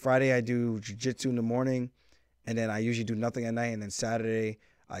 Friday I do jiu-jitsu in the morning, and then I usually do nothing at night, and then Saturday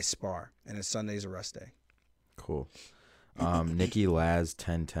I spar, and then Sunday's a rest day. Cool. Nikki Laz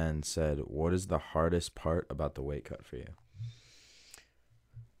 1010 said, what is the hardest part about the weight cut for you?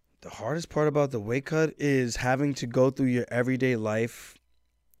 The hardest part about the weight cut is having to go through your everyday life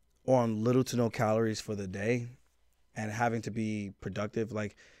on little to no calories for the day and having to be productive.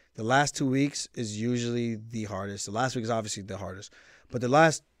 Like, the last 2 weeks is usually the hardest. The last week is obviously the hardest. But the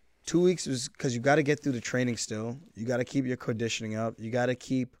last 2 weeks is because you got to get through the training still. You got to keep your conditioning up. You got to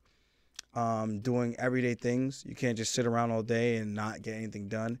keep doing everyday things. You can't just sit around all day and not get anything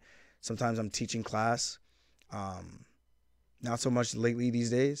done. Sometimes I'm teaching class. Not so much lately these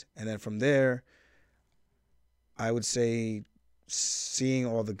days. And then from there, I would say seeing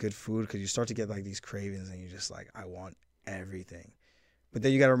all the good food, because you start to get like these cravings and you're just like, I want everything. But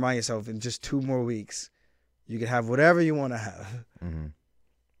then you got to remind yourself, in just 2 more weeks, you can have whatever you want to have. Mm-hmm.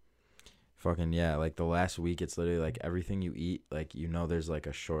 Fucking yeah, like the last week, it's literally like everything you eat, like, you know, there's like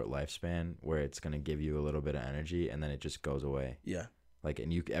a short lifespan where it's going to give you a little bit of energy and then it just goes away. Yeah. Like,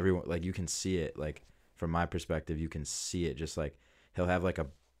 and everyone, like, you can see it, like, from my perspective, you can see it, just like he'll have like a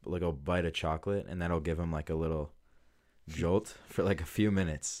bite of chocolate and that'll give him like a little jolt for like a few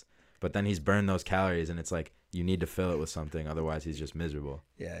minutes, but then he's burned those calories and it's like, you need to fill it with something, otherwise he's just miserable.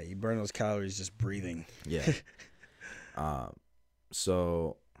 Yeah, you burn those calories just breathing. Yeah.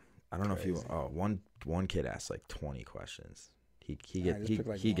 So I don't know if you. Oh, one kid asked like 20 questions. He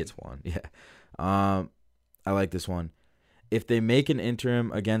gets one. Yeah. I like this one. If they make an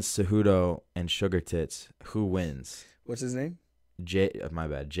interim against Cejudo and Sugar Tits, who wins? What's his name? My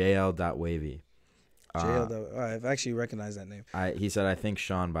bad. JL.Wavy. I've actually recognized that name. He said, I think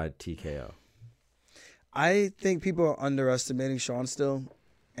Sean by TKO. I think people are underestimating Sean still,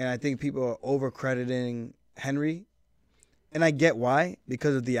 and I think people are over-crediting Henry. And I get why,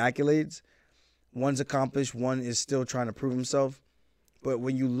 because of the accolades. One's accomplished, one is still trying to prove himself. But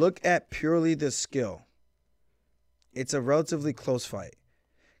when you look at purely the skill, it's a relatively close fight.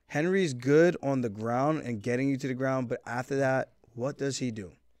 Henry's good on the ground and getting you to the ground, but after that, what does he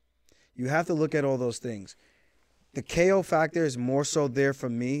do? You have to look at all those things. The KO factor is more so there for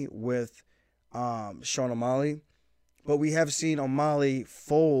me with Sean O'Malley. But we have seen O'Malley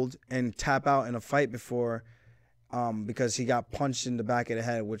fold and tap out in a fight before because he got punched in the back of the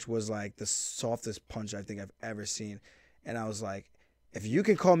head, which was like the softest punch I think I've ever seen. And I was like, if you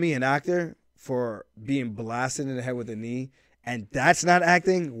can call me an actor for being blasted in the head with a knee and that's not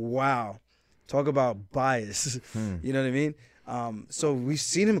acting, wow. Talk about bias. You know what I mean? So we've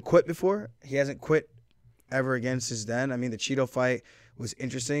seen him quit before. He hasn't quit ever again since then. I mean, the Cheeto fight was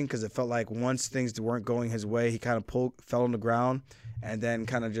interesting because it felt like once things weren't going his way, he kind of fell on the ground and then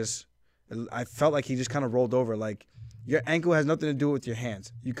kind of just, I felt like he just kind of rolled over. Like, your ankle has nothing to do with your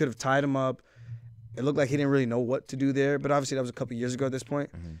hands. You could have tied him up. It looked like he didn't really know what to do there, but obviously that was a couple years ago at this point.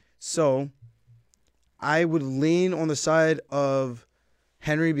 So I would lean on the side of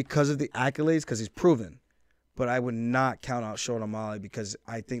Henry because of the accolades, because he's proven. But I would not count out Sean O'Malley because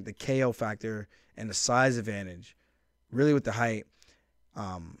I think the KO factor and the size advantage, really with the height,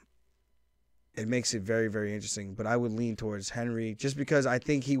 it makes it very, very interesting. But I would lean towards Henry just because I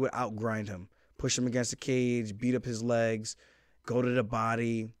think he would outgrind him, push him against the cage, beat up his legs, go to the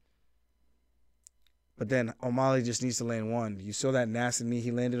body. But then O'Malley just needs to land one. You saw that nasty knee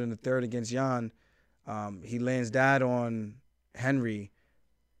he landed in the third against Jan. He lands that on Henry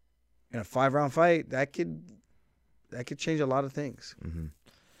in a 5-round fight. That could change a lot of things.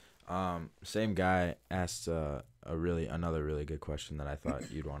 Same guy asked another really good question that I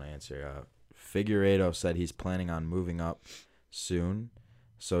thought you'd want to answer. Figueiredo said he's planning on moving up soon.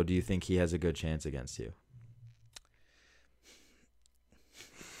 So do you think he has a good chance against you?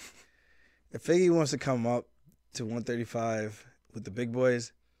 If Figgy wants to come up to 135 with the big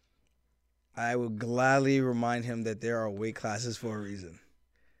boys, I would gladly remind him that there are weight classes for a reason.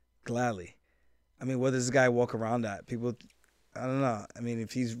 Gladly. I mean, what does this guy walk around at? People, I don't know. I mean,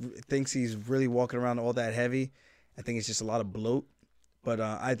 if he thinks he's really walking around all that heavy, I think it's just a lot of bloat. But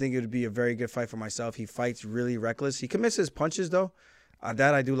I think it would be a very good fight for myself. He fights really reckless. He commits his punches, though.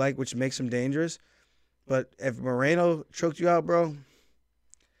 That I do like, which makes him dangerous. But if Moreno choked you out, bro,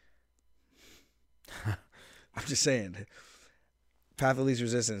 I'm just saying. Path of least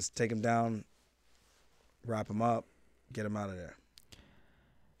resistance. Take him down, wrap him up, get him out of there.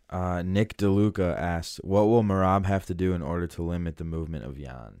 Nick DeLuca asked, what will Merab have to do in order to limit the movement of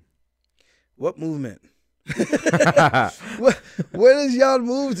Jan? What movement? Where does Jan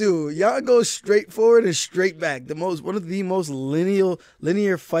move to? Jan goes straight forward and straight back. One of the most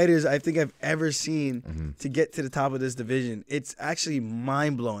linear fighters I think I've ever seen to get to the top of this division. It's actually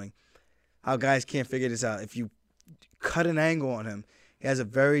mind-blowing how guys can't figure this out. If you cut an angle on him, he has a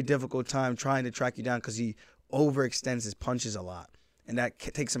very difficult time trying to track you down because he overextends his punches a lot. And that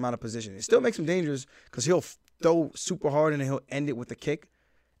takes him out of position. It still makes him dangerous because he'll throw super hard and then he'll end it with a kick.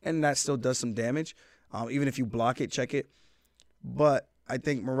 And that still does some damage. Even if you block it, check it. But I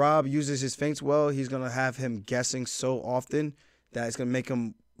think Merab uses his feints well. He's going to have him guessing so often that it's going to make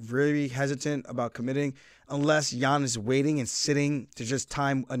him really hesitant about committing unless Jan is waiting and sitting to just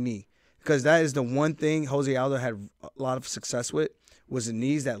time a knee. Because that is the one thing Jose Aldo had a lot of success with was the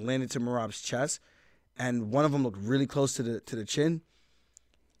knees that landed to Merab's chest. And one of them looked really close to the chin.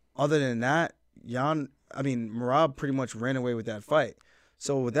 Other than that, Merab pretty much ran away with that fight.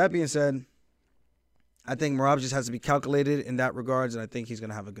 So with that being said, I think Merab just has to be calculated in that regards, and I think he's going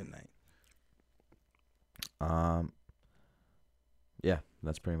to have a good night. Yeah,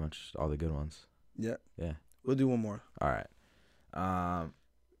 that's pretty much all the good ones. Yeah. Yeah. We'll do one more. All right.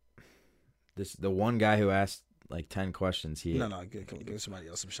 The one guy who asked like 10 questions. No, give somebody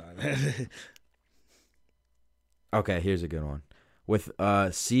else some shine. Okay, here's a good one. With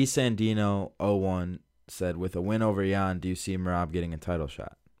C Sandino 01 said, with a win over Jan, do you see Merab getting a title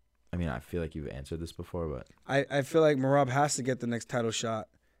shot? I mean, I feel like you've answered this before, but I feel like Merab has to get the next title shot,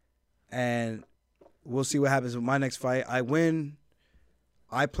 and we'll see what happens with my next fight. I win.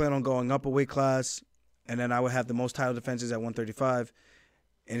 I plan on going up a weight class, and then I would have the most title defenses at 135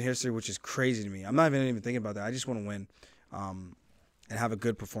 in history, which is crazy to me. I'm not even thinking about that. I just want to win and have a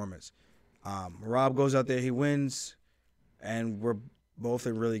good performance. Merab goes out there, he wins, and we're both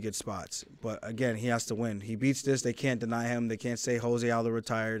in really good spots. But, again, he has to win. He beats this. They can't deny him. They can't say Jose Aldo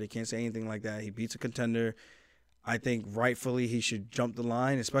retired. They can't say anything like that. He beats a contender. I think rightfully he should jump the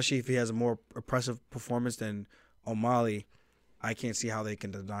line, especially if he has a more impressive performance than O'Malley. I can't see how they can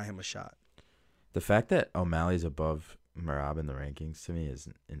deny him a shot. The fact that O'Malley's above Merab in the rankings, to me, is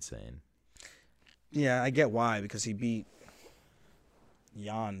insane. Yeah, I get why, because he beat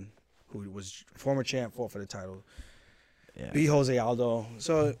Jan, who was former champ, fought for the title. Yeah. Beat Jose Aldo.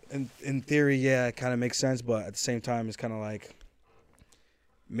 So, in theory, yeah, it kind of makes sense. But at the same time, it's kind of like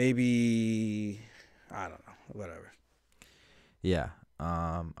maybe, I don't know, whatever. Yeah.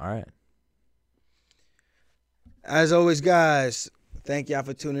 All right. As always, guys, thank y'all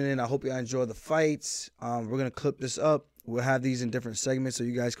for tuning in. I hope y'all enjoy the fights. We're going to clip this up. We'll have these in different segments so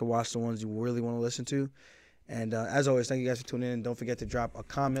you guys can watch the ones you really want to listen to. And as always, thank you guys for tuning in. Don't forget to drop a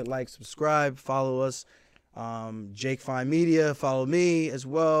comment, like, subscribe, follow us. Jake Fine Media, follow me as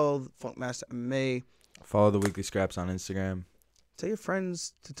well. Funkmaster MMA. Follow the Weekly Scraps on Instagram. Tell your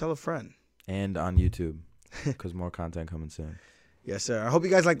friends to tell a friend. And on YouTube, because more content coming soon. Yes, sir. I hope you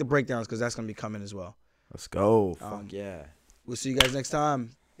guys like the breakdowns because that's going to be coming as well. Let's go. Fuck yeah. We'll see you guys next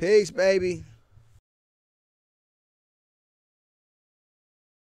time. Peace, baby.